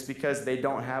different just because they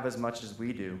don't have as much as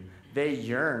we do. They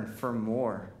yearn for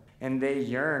more. And they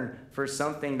yearn for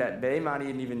something that they might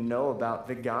even know about,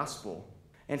 the gospel.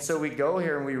 And so we go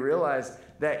here and we realize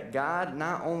that God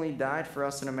not only died for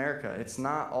us in America, it's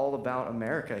not all about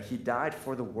America. He died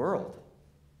for the world.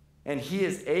 And he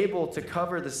is able to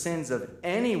cover the sins of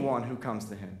anyone who comes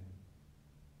to him.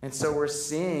 And so we're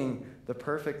seeing the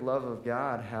perfect love of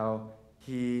God, how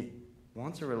he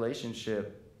wants a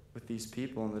relationship with these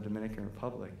people in the Dominican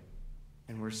Republic.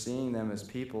 And we're seeing them as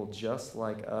people just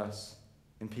like us,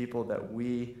 and people that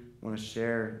we want to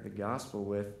share the gospel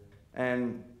with.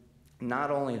 And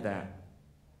not only that,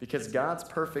 because God's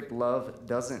perfect love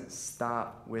doesn't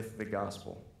stop with the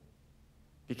gospel.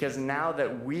 Because now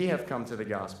that we have come to the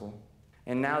gospel,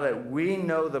 and now that we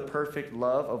know the perfect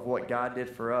love of what God did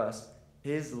for us,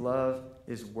 his love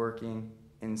is working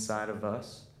inside of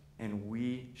us, and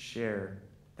we share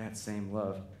that same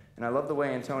love. And I love the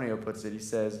way Antonio puts it. He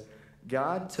says,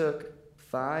 God took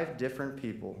 5 different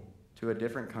people to a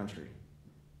different country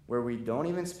where we don't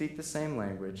even speak the same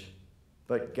language,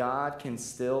 but God can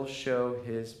still show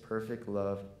his perfect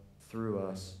love through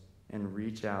us and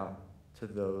reach out to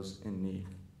those in need.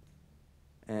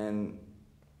 And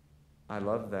I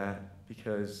love that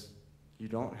because you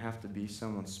don't have to be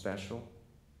someone special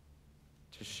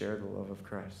to share the love of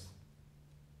Christ.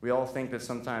 We all think that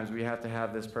sometimes we have to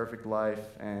have this perfect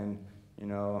life, and, you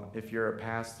know, if you're a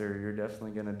pastor, you're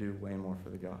definitely going to do way more for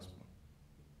the gospel.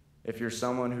 If you're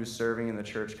someone who's serving in the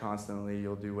church constantly,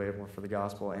 you'll do way more for the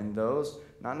gospel. And those,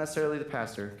 not necessarily the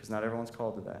pastor, because not everyone's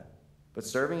called to that, but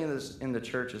serving in the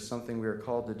church is something we are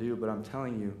called to do. But I'm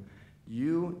telling you,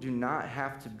 you do not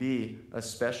have to be a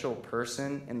special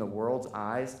person in the world's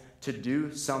eyes to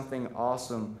do something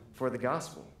awesome for the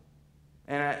gospel.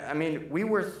 And I mean, we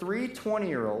were 3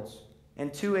 20-year-olds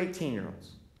and 2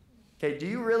 18-year-olds. Okay, do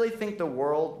you really think the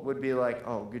world would be like,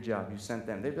 oh, good job, you sent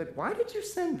them? They'd be like, why did you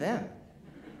send them?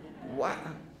 Why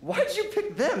did you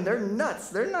pick them? They're nuts.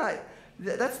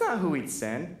 That's not who we'd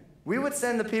send. We would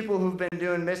send the people who've been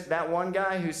doing that one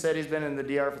guy who said he's been in the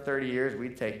DR for 30 years.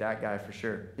 We'd take that guy for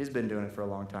sure. He's been doing it for a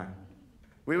long time.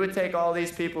 We would take all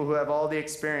these people who have all the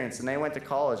experience and they went to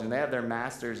college and they have their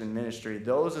masters in ministry.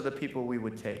 Those are the people we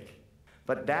would take.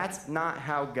 But that's not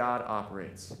how God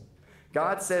operates.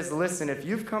 God says, listen, if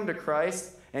you've come to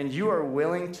Christ and you are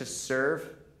willing to serve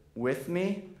with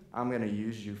me, I'm going to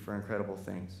use you for incredible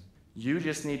things. You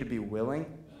just need to be willing,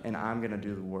 and I'm going to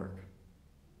do the work.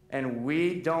 And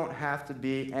we don't have to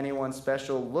be anyone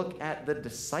special. Look at the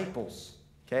disciples,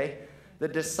 okay? The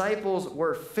disciples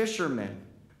were fishermen,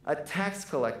 a tax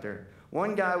collector.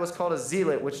 One guy was called a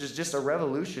zealot, which is just a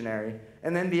revolutionary.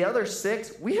 And then the other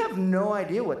 6, we have no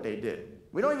idea what they did.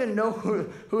 We don't even know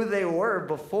who they were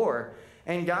before.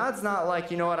 And God's not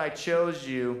like, you know what, I chose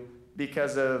you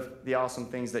because of the awesome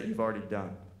things that you've already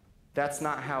done. That's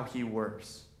not how he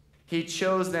works. He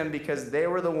chose them because they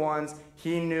were the ones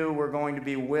he knew were going to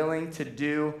be willing to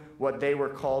do what they were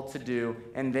called to do.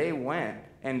 And they went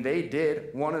and they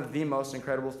did one of the most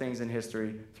incredible things in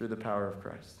history through the power of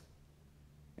Christ.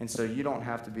 And so you don't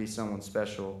have to be someone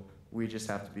special. We just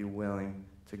have to be willing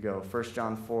to go. 1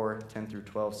 John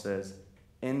 4:10-12 says,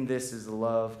 in this is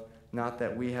love, not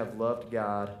that we have loved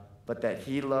God, but that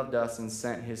he loved us and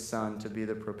sent his Son to be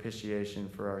the propitiation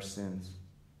for our sins.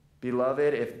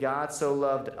 Beloved, if God so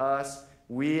loved us,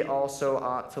 we also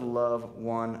ought to love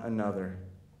one another.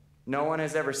 No one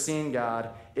has ever seen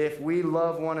God. If we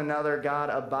love one another,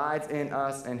 God abides in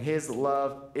us, and his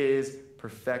love is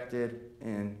perfected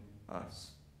in us.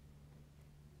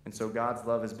 And so God's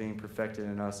love is being perfected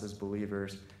in us as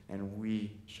believers, and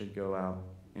we should go out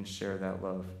and share that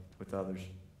love with others.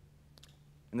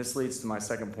 And this leads to my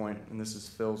second point, and this is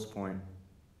Phil's point.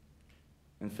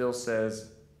 And Phil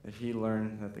says that he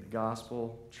learned that the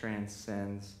gospel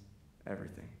transcends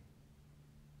everything.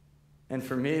 And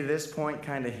for me, this point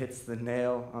kind of hits the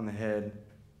nail on the head,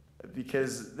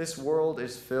 because this world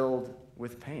is filled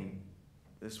with pain.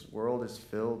 This world is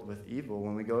filled with evil.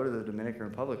 When we go to the Dominican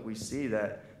Republic, we see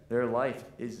that their life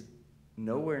is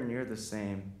nowhere near the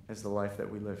same as the life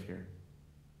that we live here.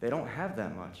 They don't have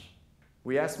that much.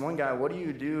 We asked one guy, what do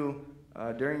you do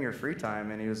during your free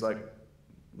time? And he was like,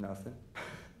 nothing.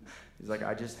 He's like,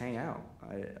 I just hang out.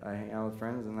 I hang out with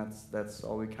friends, and that's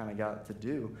all we kind of got to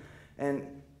do.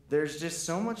 And there's just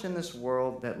so much in this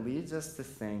world that leads us to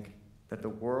think that the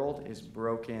world is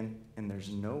broken and there's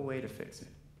no way to fix it.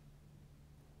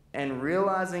 And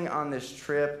realizing on this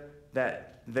trip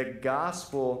that the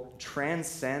gospel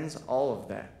transcends all of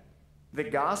that. The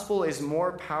gospel is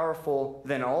more powerful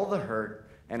than all the hurt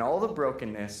and all the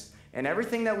brokenness and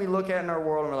everything that we look at in our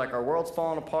world, and we're like, our world's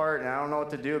falling apart and I don't know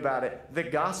what to do about it. The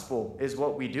gospel is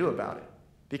what we do about it,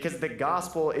 because the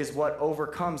gospel is what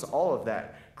overcomes all of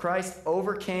that. Christ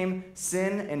overcame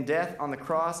sin and death on the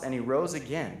cross, and he rose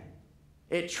again.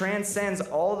 It transcends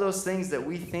all those things that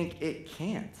we think it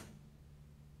can't.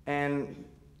 And,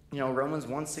 Romans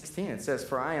 1:16, it says,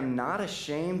 for I am not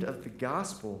ashamed of the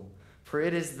gospel, for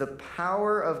it is the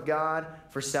power of God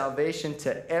for salvation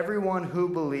to everyone who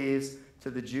believes, to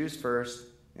the Jews first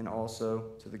and also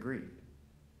to the Greek.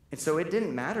 And so it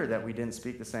didn't matter that we didn't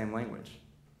speak the same language.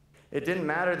 It didn't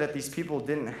matter that these people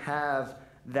didn't have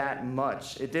that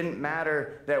much. It didn't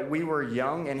matter that we were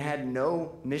young and had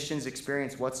no missions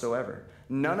experience whatsoever.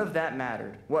 None of that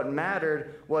mattered. What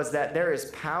mattered was that there is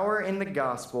power in the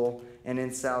gospel, and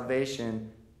in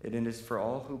salvation, it is for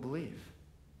all who believe.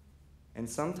 And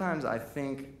sometimes I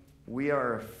think we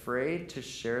are afraid to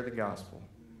share the gospel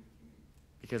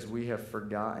because we have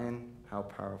forgotten how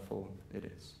powerful it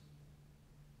is.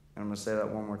 And I'm going to say that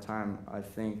one more time. I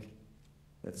think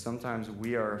that sometimes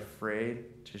we are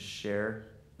afraid to share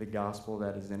the gospel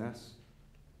that is in us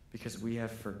because we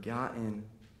have forgotten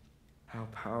how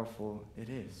powerful it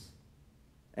is.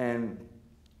 And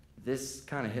this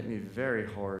kind of hit me very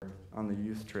hard on the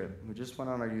youth trip. We just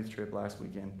went on our youth trip last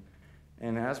weekend.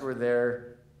 And as we're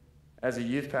there, as a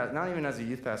youth pastor, not even as a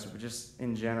youth pastor, but just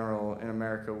in general in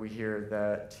America, we hear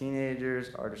that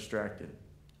teenagers are distracted.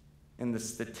 And the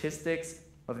statistics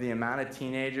of the amount of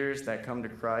teenagers that come to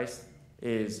Christ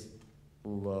is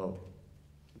low,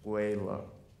 way low.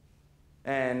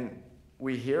 And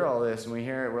we hear all this and we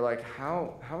hear it, we're like,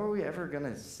 how are we ever going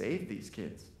to save these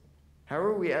kids? How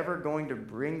are we ever going to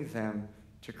bring them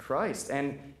to Christ?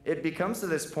 And it becomes to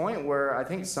this point where I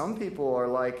think some people are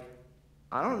like,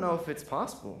 I don't know if it's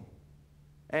possible.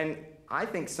 And I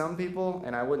think some people,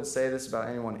 and I wouldn't say this about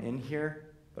anyone in here,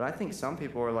 but I think some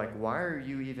people are like, why are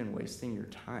you even wasting your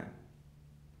time?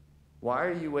 Why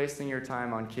are you wasting your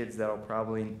time on kids that will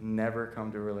probably never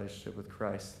come to a relationship with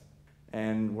Christ?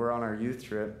 And we're on our youth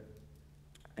trip,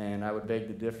 and I would beg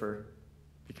to differ,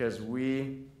 because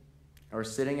we are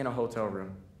sitting in a hotel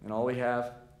room, and all we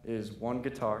have is one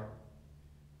guitar,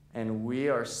 and we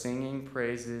are singing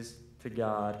praises to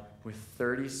God with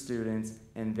 30 students,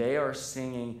 and they are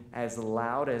singing as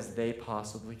loud as they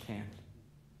possibly can.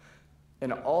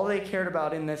 And all they cared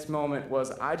about in this moment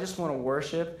was, I just want to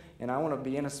worship, and I want to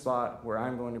be in a spot where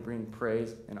I'm going to bring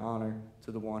praise and honor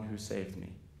to the one who saved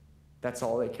me. That's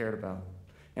all they cared about.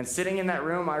 And sitting in that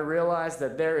room, I realized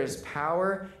that there is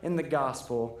power in the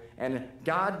gospel, and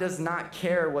God does not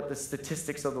care what the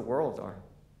statistics of the world are.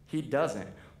 He doesn't.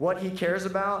 What he cares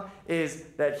about is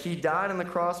that he died on the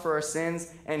cross for our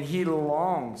sins, and he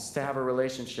longs to have a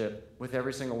relationship with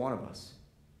every single one of us.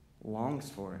 Longs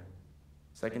for it.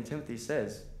 2 Timothy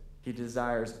says he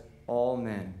desires all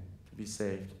men to be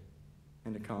saved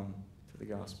and to come to the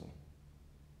gospel.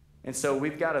 And so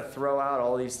we've got to throw out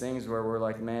all these things where we're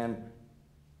like, man,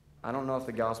 I don't know if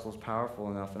the gospel is powerful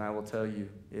enough, and I will tell you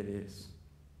it is.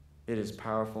 It is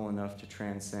powerful enough to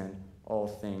transcend all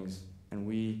things, and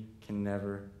we can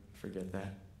never forget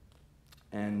that.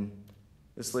 And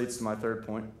this leads to my third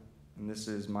point, and this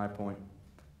is my point.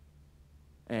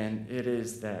 And it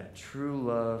is that true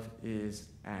love is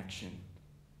action.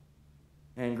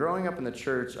 And growing up in the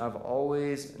church, I've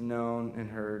always known and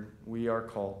heard we are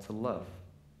called to love.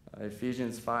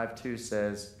 Ephesians 5:2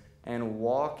 says, and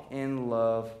walk in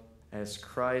love as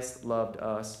Christ loved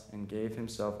us and gave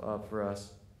himself up for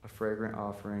us, a fragrant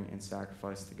offering and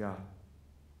sacrifice to God.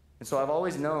 And so I've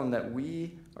always known that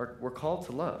we're called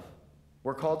to love.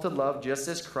 We're called to love just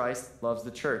as Christ loves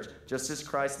the church, just as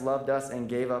Christ loved us and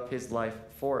gave up his life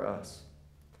for us.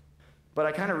 But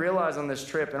I kind of realized on this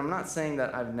trip, and I'm not saying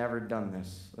that I've never done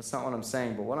this. That's not what I'm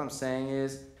saying. But what I'm saying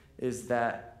is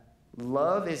that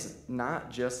love is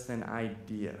not just an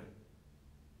idea.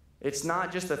 It's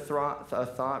not just a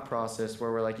thought process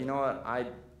where we're like, you know what,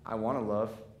 I want to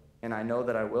love, and I know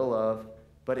that I will love,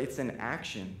 but it's an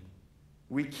action.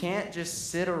 We can't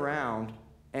just sit around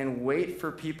and wait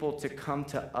for people to come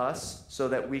to us so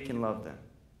that we can love them.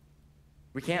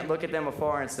 We can't look at them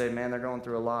afar and say, man, they're going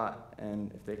through a lot,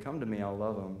 and if they come to me, I'll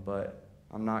love them, but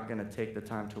I'm not going to take the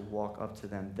time to walk up to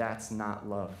them. That's not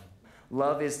love.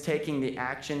 Love is taking the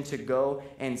action to go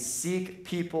and seek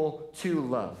people to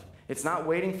love. It's not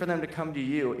waiting for them to come to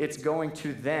you. It's going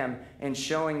to them and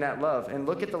showing that love. And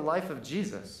look at the life of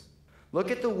Jesus.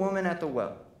 Look at the woman at the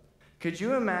well. Could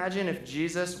you imagine if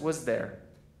Jesus was there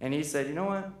and he said, you know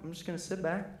what, I'm just going to sit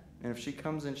back, and if she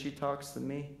comes and she talks to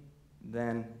me,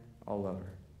 then I'll love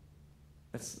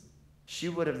her. She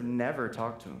would have never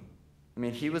talked to him. I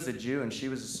mean, he was a Jew and she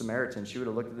was a Samaritan. She would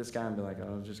have looked at this guy and be like, oh,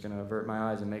 I'm just going to avert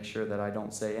my eyes and make sure that I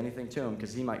don't say anything to him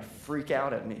because he might freak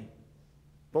out at me.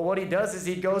 But what he does is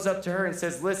he goes up to her and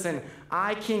says, listen,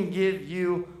 I can give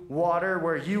you water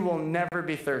where you will never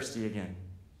be thirsty again.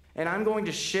 And I'm going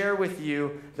to share with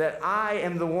you that I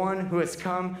am the one who has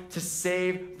come to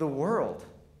save the world.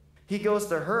 He goes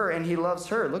to her and he loves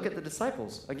her. Look at the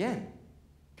disciples again.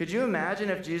 Could you imagine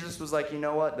if Jesus was like, you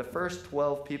know what, the first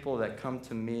 12 people that come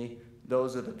to me,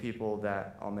 those are the people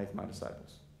that I'll make my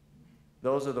disciples.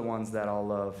 Those are the ones that I'll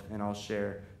love and I'll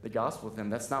share the gospel with them.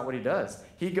 That's not what he does.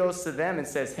 He goes to them and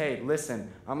says, hey,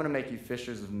 listen, I'm going to make you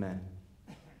fishers of men.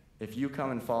 If you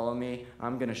come and follow me,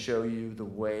 I'm going to show you the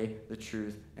way, the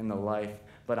truth, and the life.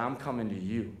 But I'm coming to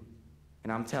you,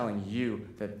 and I'm telling you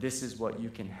that this is what you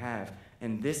can have,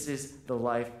 and this is the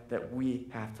life that we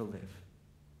have to live.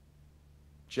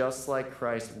 Just like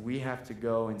Christ, we have to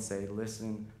go and say,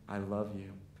 listen, I love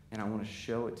you, and I want to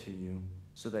show it to you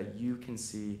so that you can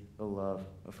see the love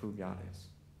of who God is.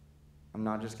 I'm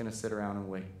not just going to sit around and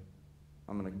wait.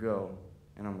 I'm going to go,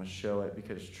 and I'm going to show it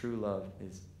because true love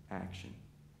is action.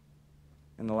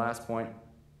 And the last point,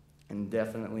 and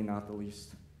definitely not the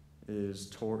least, is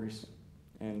Tories.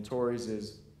 And Tories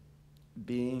is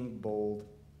being bold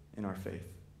in our faith.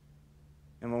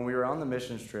 And when we were on the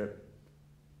missions trip,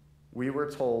 we were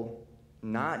told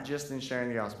not just in sharing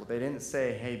the gospel. They didn't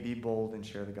say, hey, be bold and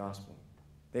share the gospel.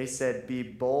 They said, be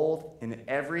bold in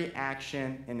every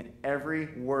action, in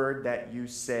every word that you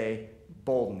say,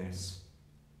 boldness.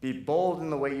 Be bold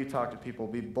in the way you talk to people.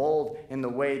 Be bold in the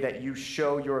way that you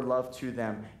show your love to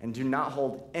them. And do not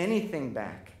hold anything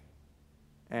back.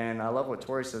 And I love what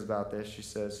Tori says about this. She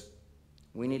says,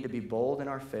 we need to be bold in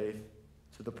our faith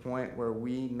to the point where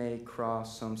we may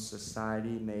cross some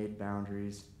society-made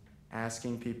boundaries,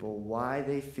 asking people why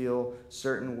they feel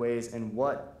certain ways and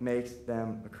what makes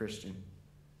them a Christian.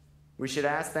 We should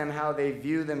ask them how they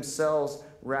view themselves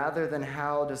rather than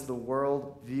how does the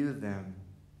world view them.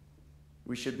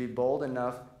 We should be bold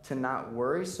enough to not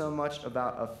worry so much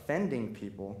about offending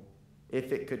people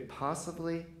if it could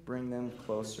possibly bring them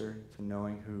closer to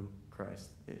knowing who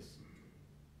Christ is.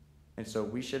 And so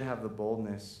we should have the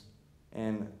boldness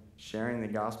in sharing the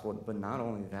gospel, but not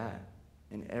only that,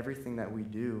 in everything that we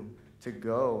do, to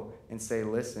go and say,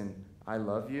 listen, I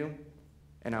love you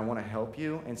and I want to help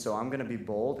you, and so I'm going to be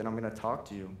bold and I'm going to talk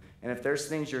to you. And if there's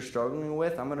things you're struggling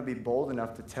with, I'm going to be bold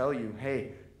enough to tell you,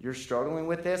 hey, you're struggling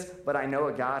with this, but I know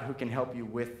a God who can help you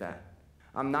with that.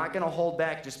 I'm not going to hold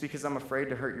back just because I'm afraid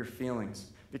to hurt your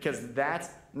feelings, because that's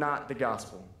not the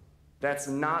gospel. That's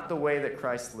not the way that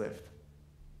Christ lived.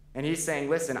 And he's saying,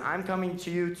 listen, I'm coming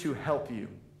to you to help you.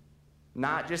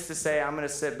 Not just to say, I'm going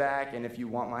to sit back and if you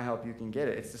want my help, you can get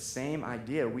it. It's the same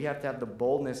idea. We have to have the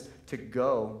boldness to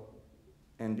go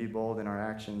and be bold in our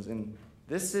actions. And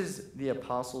this is the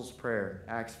Apostles' prayer,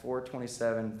 Acts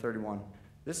 4:27-31.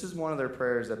 This is one of their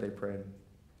prayers that they prayed.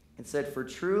 It said, for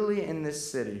truly in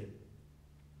this city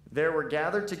there were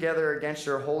gathered together against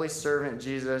your holy servant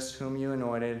Jesus, whom you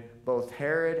anointed, both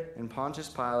Herod and Pontius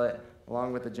Pilate,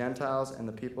 along with the Gentiles and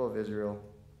the people of Israel,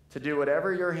 to do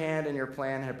whatever your hand and your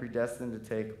plan had predestined to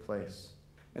take place.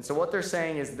 And so what they're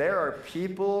saying is there are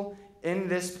people in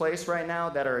this place right now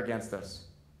that are against us.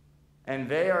 And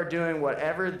they are doing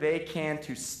whatever they can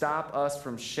to stop us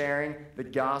from sharing the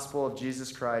gospel of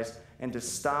Jesus Christ and to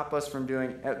stop us from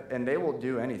doing, and they will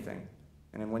do anything.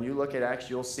 And when you look at Acts,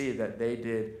 you'll see that they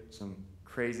did some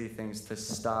crazy things to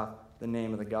stop the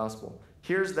name of the gospel.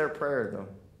 Here's their prayer, though.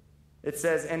 It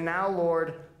says, and now,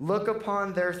 Lord, look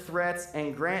upon their threats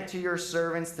and grant to your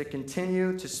servants to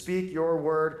continue to speak your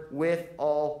word with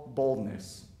all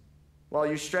boldness, while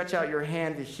you stretch out your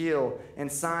hand to heal, and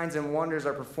signs and wonders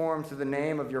are performed through the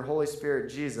name of your Holy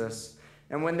Spirit, Jesus.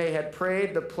 And when they had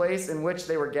prayed, the place in which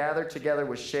they were gathered together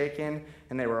was shaken,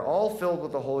 and they were all filled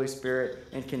with the Holy Spirit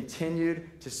and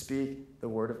continued to speak the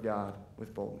word of God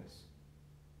with boldness.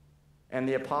 And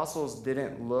the apostles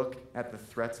didn't look at the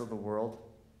threats of the world,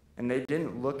 and they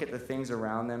didn't look at the things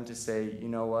around them to say, you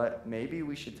know what, maybe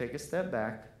we should take a step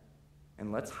back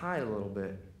and let's hide a little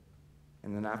bit.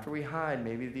 And then after we hide,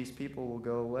 maybe these people will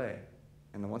go away.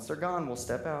 And then once they're gone, we'll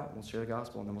step out, we'll share the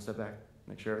gospel, and then we'll step back,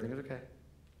 make sure everything is okay.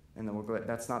 And then we'll go.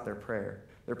 That's not their prayer.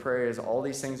 Their prayer is, all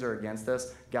these things are against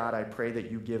us. God, I pray that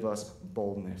you give us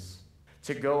boldness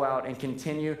to go out and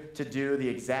continue to do the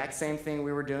exact same thing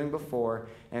we were doing before.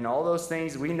 And all those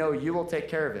things, we know you will take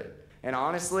care of it. And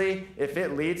honestly, if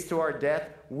it leads to our death,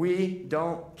 we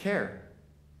don't care.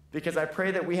 Because I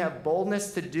pray that we have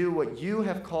boldness to do what you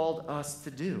have called us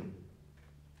to do.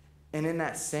 And in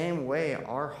that same way,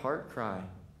 our heart cry,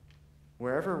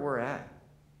 wherever we're at,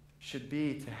 should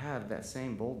be to have that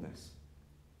same boldness.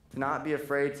 To not be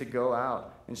afraid to go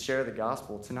out and share the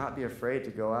gospel. To not be afraid to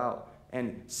go out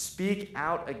and speak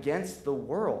out against the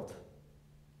world.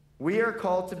 We are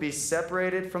called to be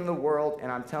separated from the world,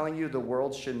 and I'm telling you, the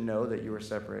world should know that you are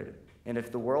separated. And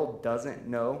if the world doesn't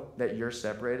know that you're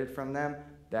separated from them,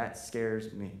 that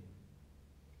scares me.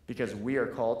 Because we are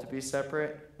called to be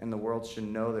separate, and the world should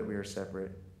know that we are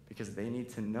separate, because they need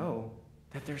to know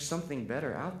that there's something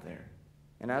better out there.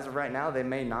 And as of right now, they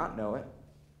may not know it.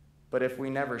 But if we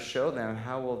never show them,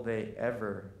 how will they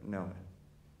ever know it?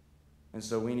 And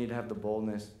so we need to have the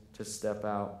boldness to step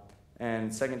out.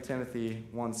 And 2 Timothy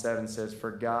 1:7 says,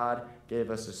 for God gave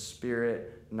us a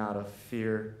spirit, not of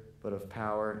fear, but of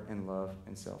power and love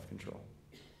and self-control.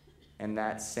 And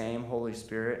that same Holy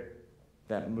Spirit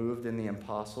that moved in the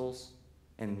apostles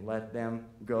and let them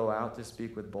go out to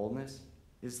speak with boldness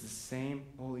is the same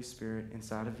Holy Spirit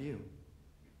inside of you.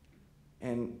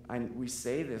 And we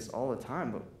say this all the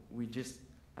time, but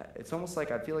it's almost like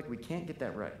I feel like we can't get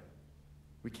that right.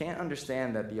 We can't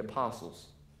understand that the apostles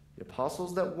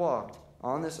that walked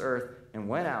on this earth and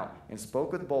went out and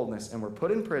spoke with boldness and were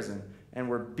put in prison and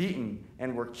were beaten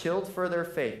and were killed for their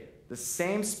faith, the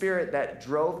same spirit that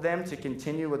drove them to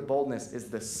continue with boldness is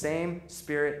the same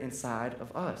spirit inside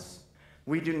of us.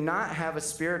 We do not have a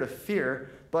spirit of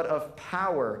fear, but of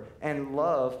power and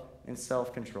love and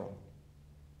self-control.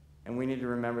 And we need to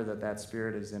remember that that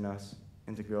spirit is in us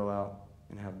and to go out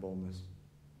and have boldness.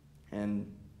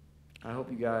 And I hope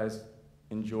you guys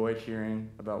enjoyed hearing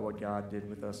about what God did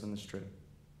with us on this trip.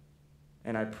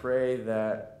 And I pray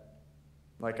that,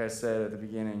 like I said at the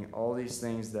beginning, all these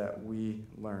things that we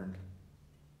learned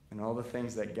and all the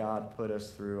things that God put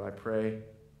us through, I pray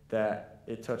that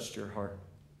it touched your heart.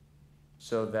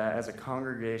 So that as a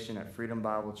congregation at Freedom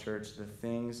Bible Church, the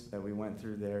things that we went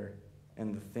through there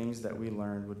and the things that we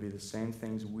learned would be the same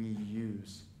things we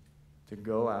use to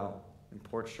go out in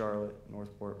Port Charlotte,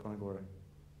 Northport, Punta Gorda,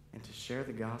 and to share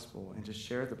the gospel and to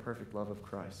share the perfect love of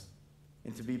Christ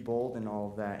and to be bold in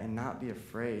all of that and not be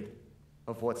afraid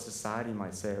of what society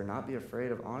might say or not be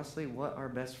afraid of, honestly, what our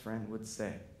best friend would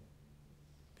say.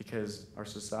 Because our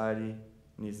society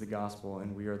needs the gospel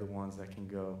and we are the ones that can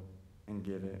go and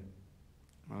give it.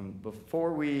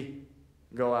 Before we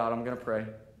go out, I'm going to pray.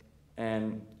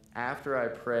 And after I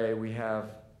pray, we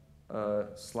have a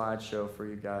slideshow for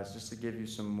you guys just to give you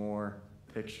some more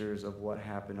pictures of what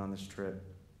happened on this trip.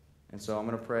 And so I'm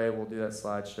going to pray, we'll do that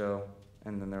slideshow,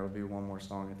 and then there will be one more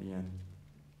song at the end.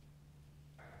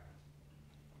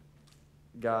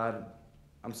 God,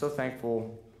 I'm so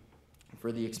thankful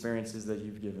for the experiences that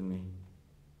you've given me.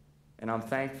 And I'm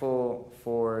thankful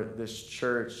for this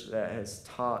church that has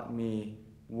taught me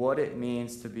what it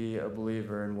means to be a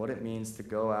believer and what it means to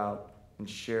go out and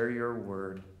share your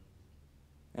word.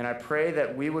 And I pray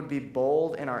that we would be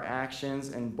bold in our actions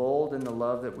and bold in the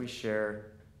love that we share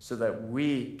so that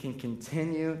we can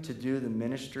continue to do the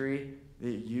ministry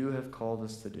that you have called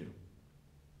us to do.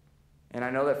 And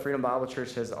I know that Freedom Bible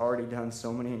Church has already done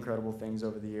so many incredible things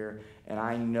over the year, and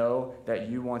I know that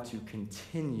you want to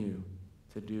continue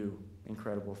to do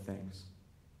incredible things.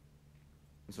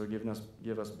 And so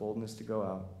give us boldness to go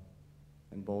out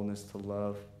and boldness to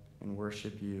love and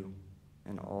worship you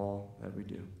in all that we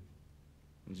do.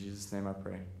 In Jesus' name I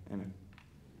pray. Amen.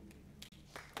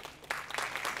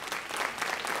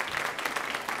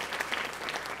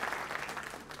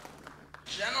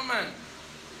 Gentlemen,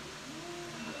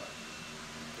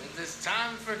 it is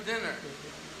time for dinner.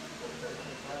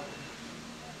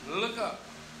 Look up.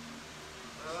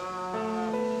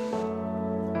 Hallelujah.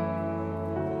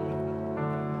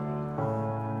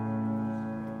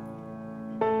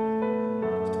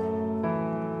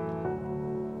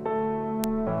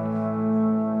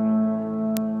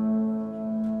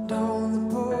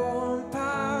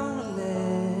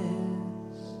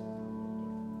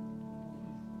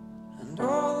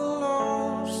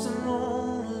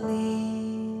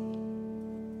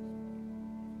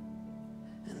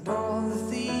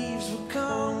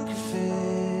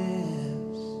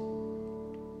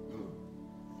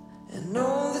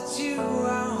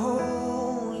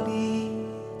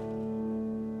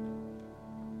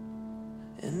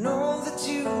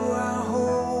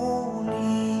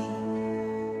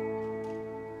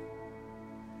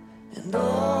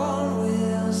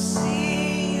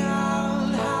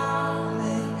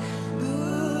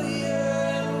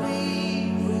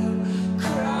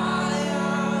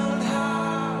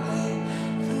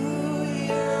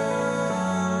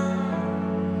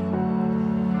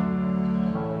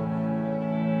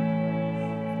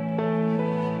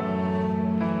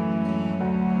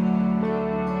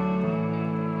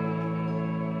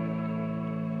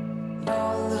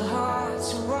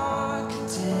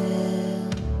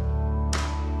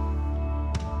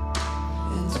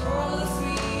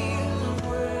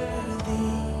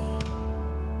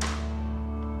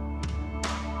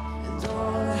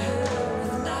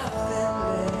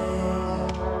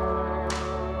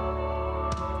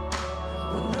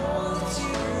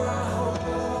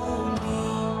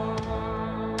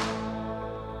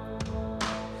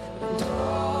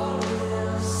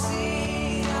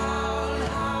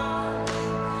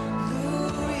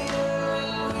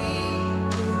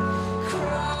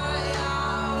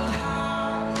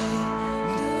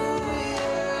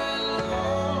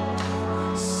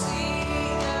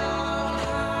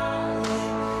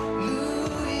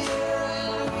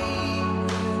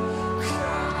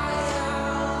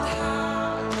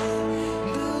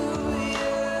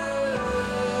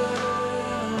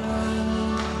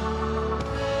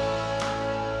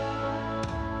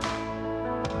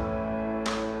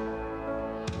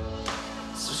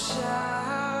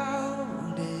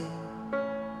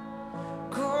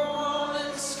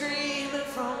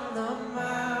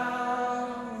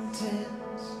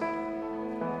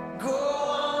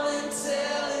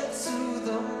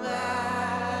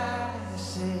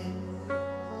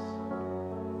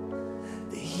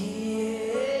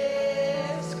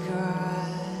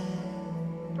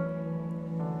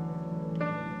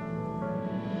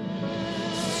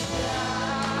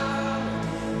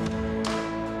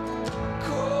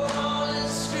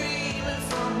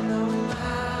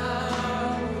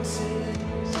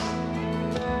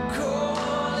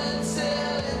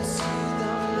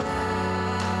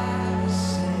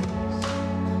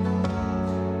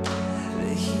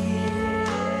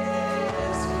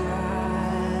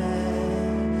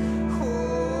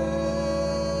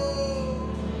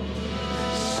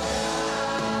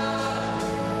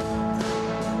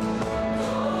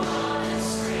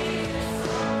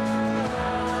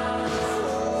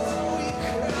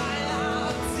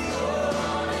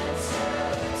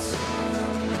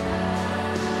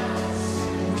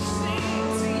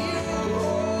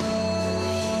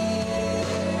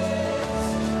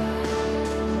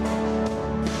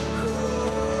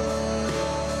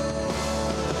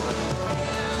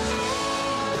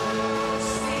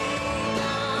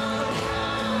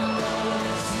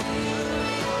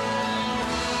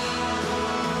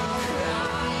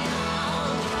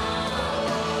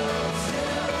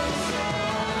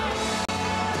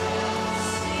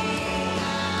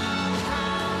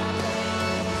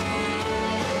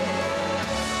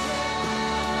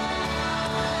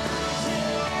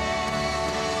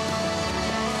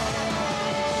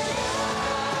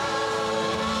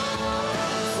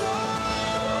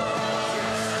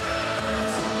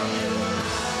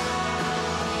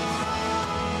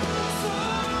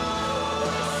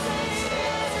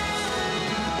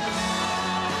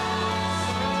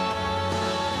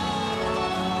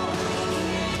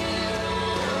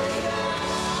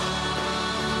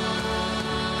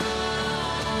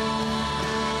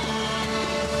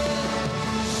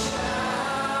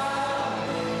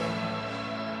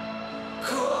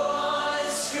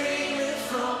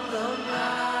 the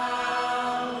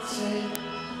mountain.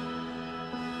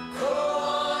 Go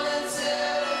on and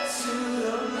tell it to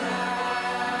the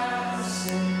masses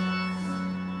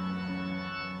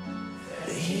that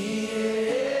He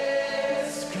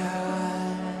is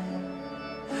God.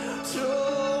 So,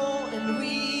 and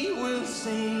we will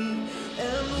sing,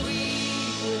 and we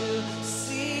will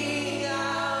sing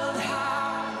out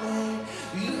hallelujah,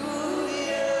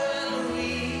 and we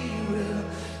will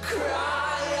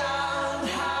cry out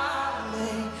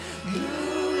hallelujah,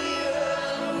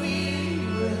 and we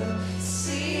will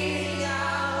sing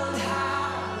out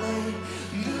hallelujah,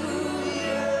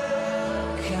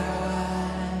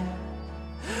 God.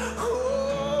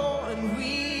 Oh, and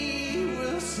we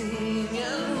will sing,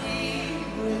 and we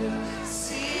will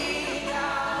sing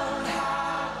out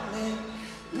hallelujah,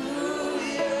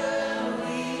 and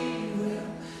we will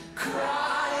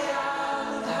cry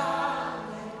out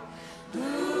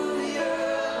hallelujah,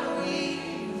 and we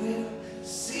will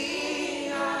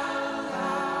sing out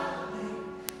hallelujah,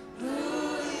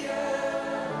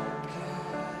 God.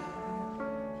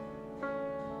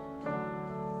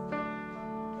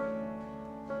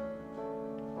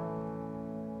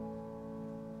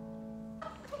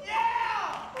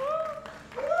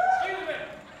 Excuse me.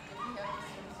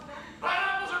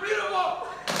 Pineapples are beautiful.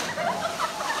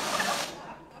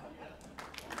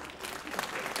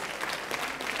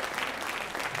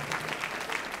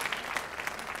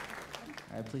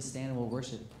 All right, please stand and we'll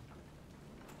worship.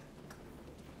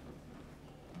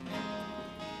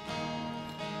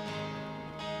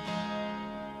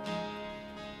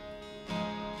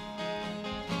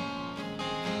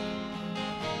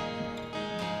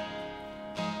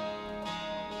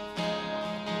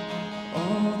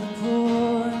 All the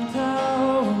poor and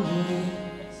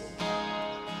powerless,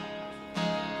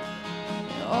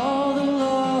 and all the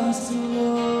lost and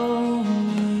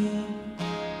lonely,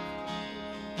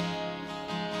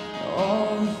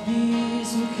 all the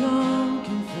thieves who come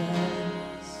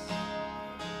confess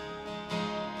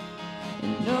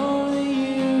and know that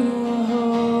you are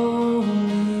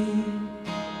holy,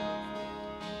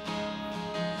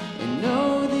 and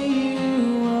know that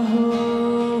you are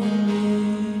holy.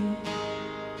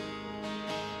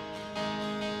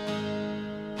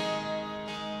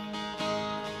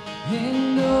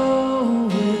 And oh,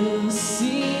 we'll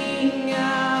sing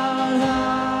out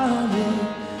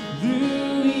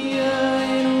hallelujah,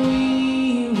 and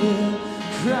we will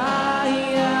cry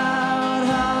out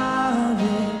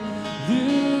hallelujah.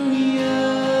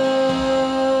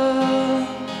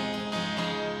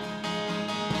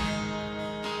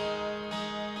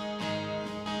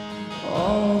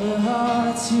 All the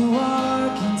hearts who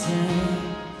are content,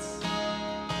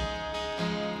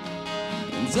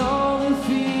 and all who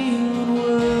feel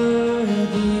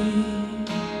unworthy,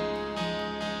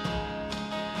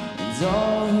 and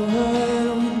all who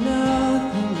hurt with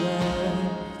nothing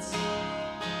left,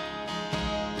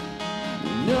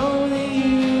 we know that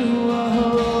you are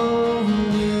holy.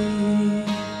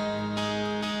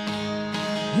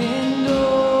 And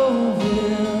oh,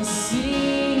 we'll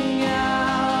sing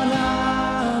out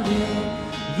hallelujah,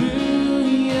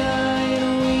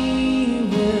 and we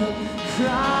will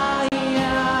cry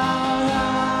out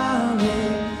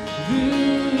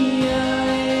hallelujah,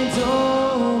 and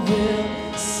oh,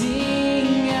 we'll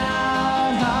sing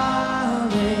out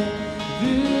hallelujah,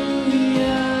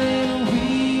 and we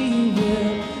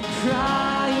will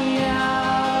cry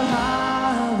out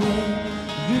hallelujah.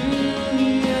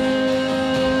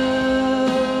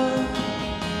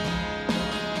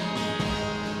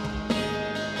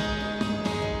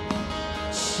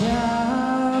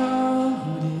 Shout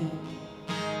it,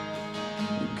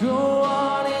 go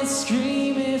on and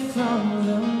scream it from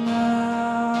the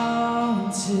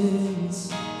mountains.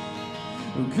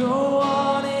 Go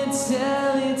on and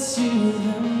tell it to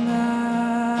the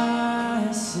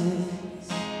masses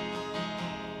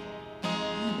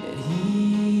that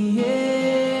He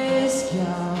is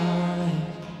God.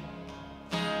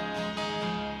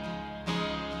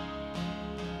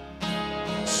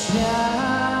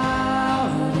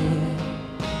 Shout it,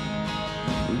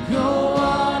 go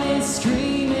on and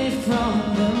scream it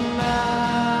from the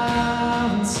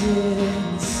mountains.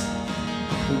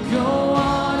 Go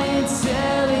on and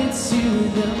tell it to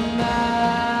the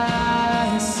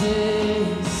masses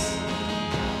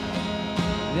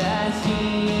that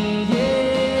He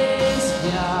is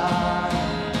God.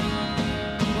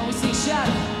 When we sing, shout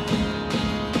it.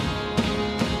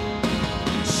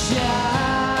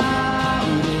 Shout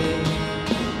it.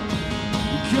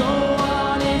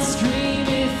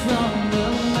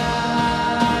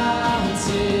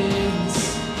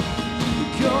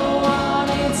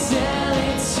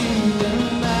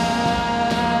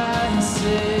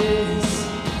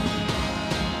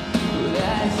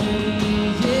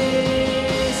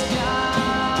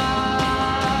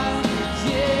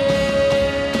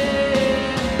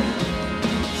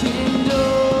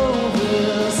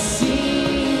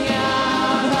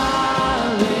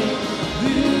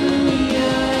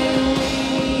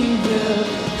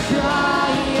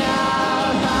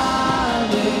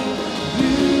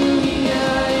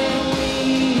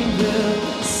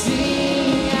 will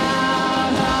sing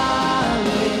out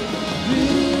hallelujah,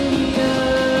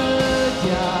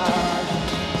 God.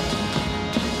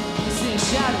 Sing,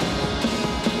 shout it.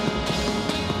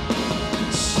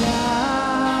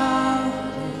 Shout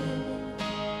it.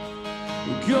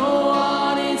 We'll go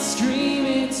on and scream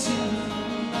it to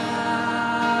the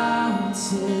mountains.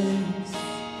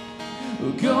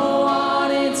 We'll go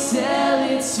on and tell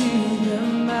it to the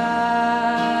masses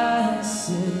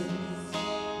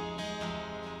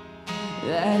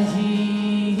that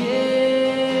He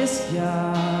is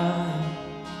God.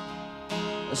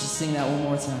 Let's just sing that one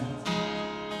more time.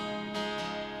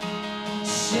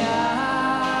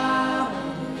 Shout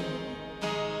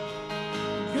it.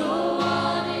 Go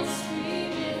on and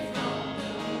scream it from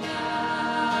the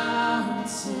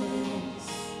mountains.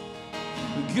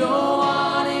 Go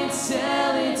on and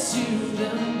tell it to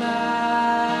the masses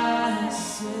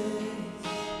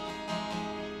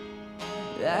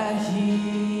that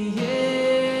He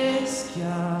is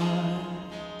God.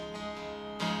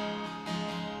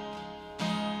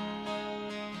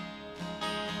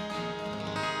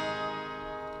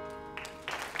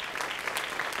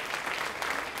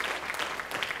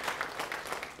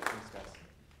 Thanks, guys.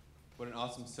 What an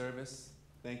awesome service.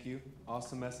 Thank you.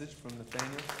 Awesome message from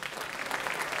Nathanael.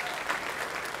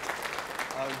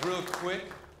 Real quick,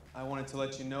 I wanted to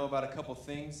let you know about a couple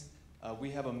things. We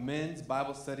have a men's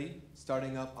Bible study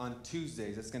starting up on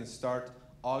Tuesdays. It's going to start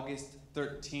August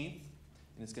 13th,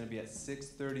 and it's going to be at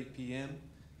 6:30 p.m.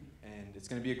 And it's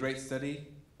going to be a great study.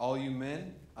 All you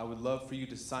men, I would love for you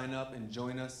to sign up and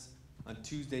join us on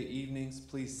Tuesday evenings.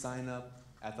 Please sign up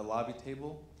at the lobby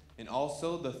table. And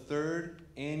also, the 3rd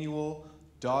annual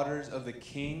Daughters of the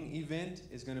King event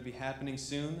is going to be happening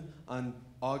soon on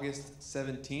August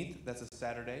 17th. That's a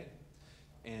Saturday.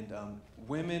 And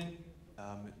women,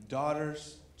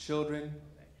 daughters, children,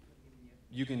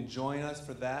 you can join us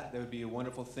for that. That would be a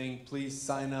wonderful thing. Please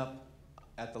sign up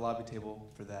at the lobby table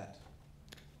for that.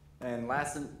 And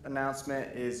last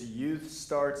announcement is youth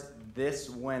starts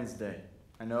this Wednesday.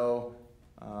 I know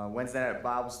Wednesday night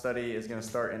Bible study is going to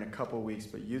start in a couple weeks,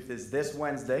 but youth is this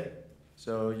Wednesday.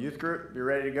 So youth group, be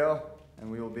ready to go, and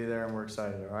we will be there, and we're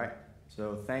excited, all right?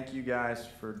 So thank you guys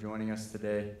for joining us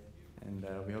today, and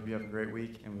we hope you have a great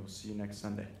week, and we'll see you next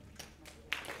Sunday.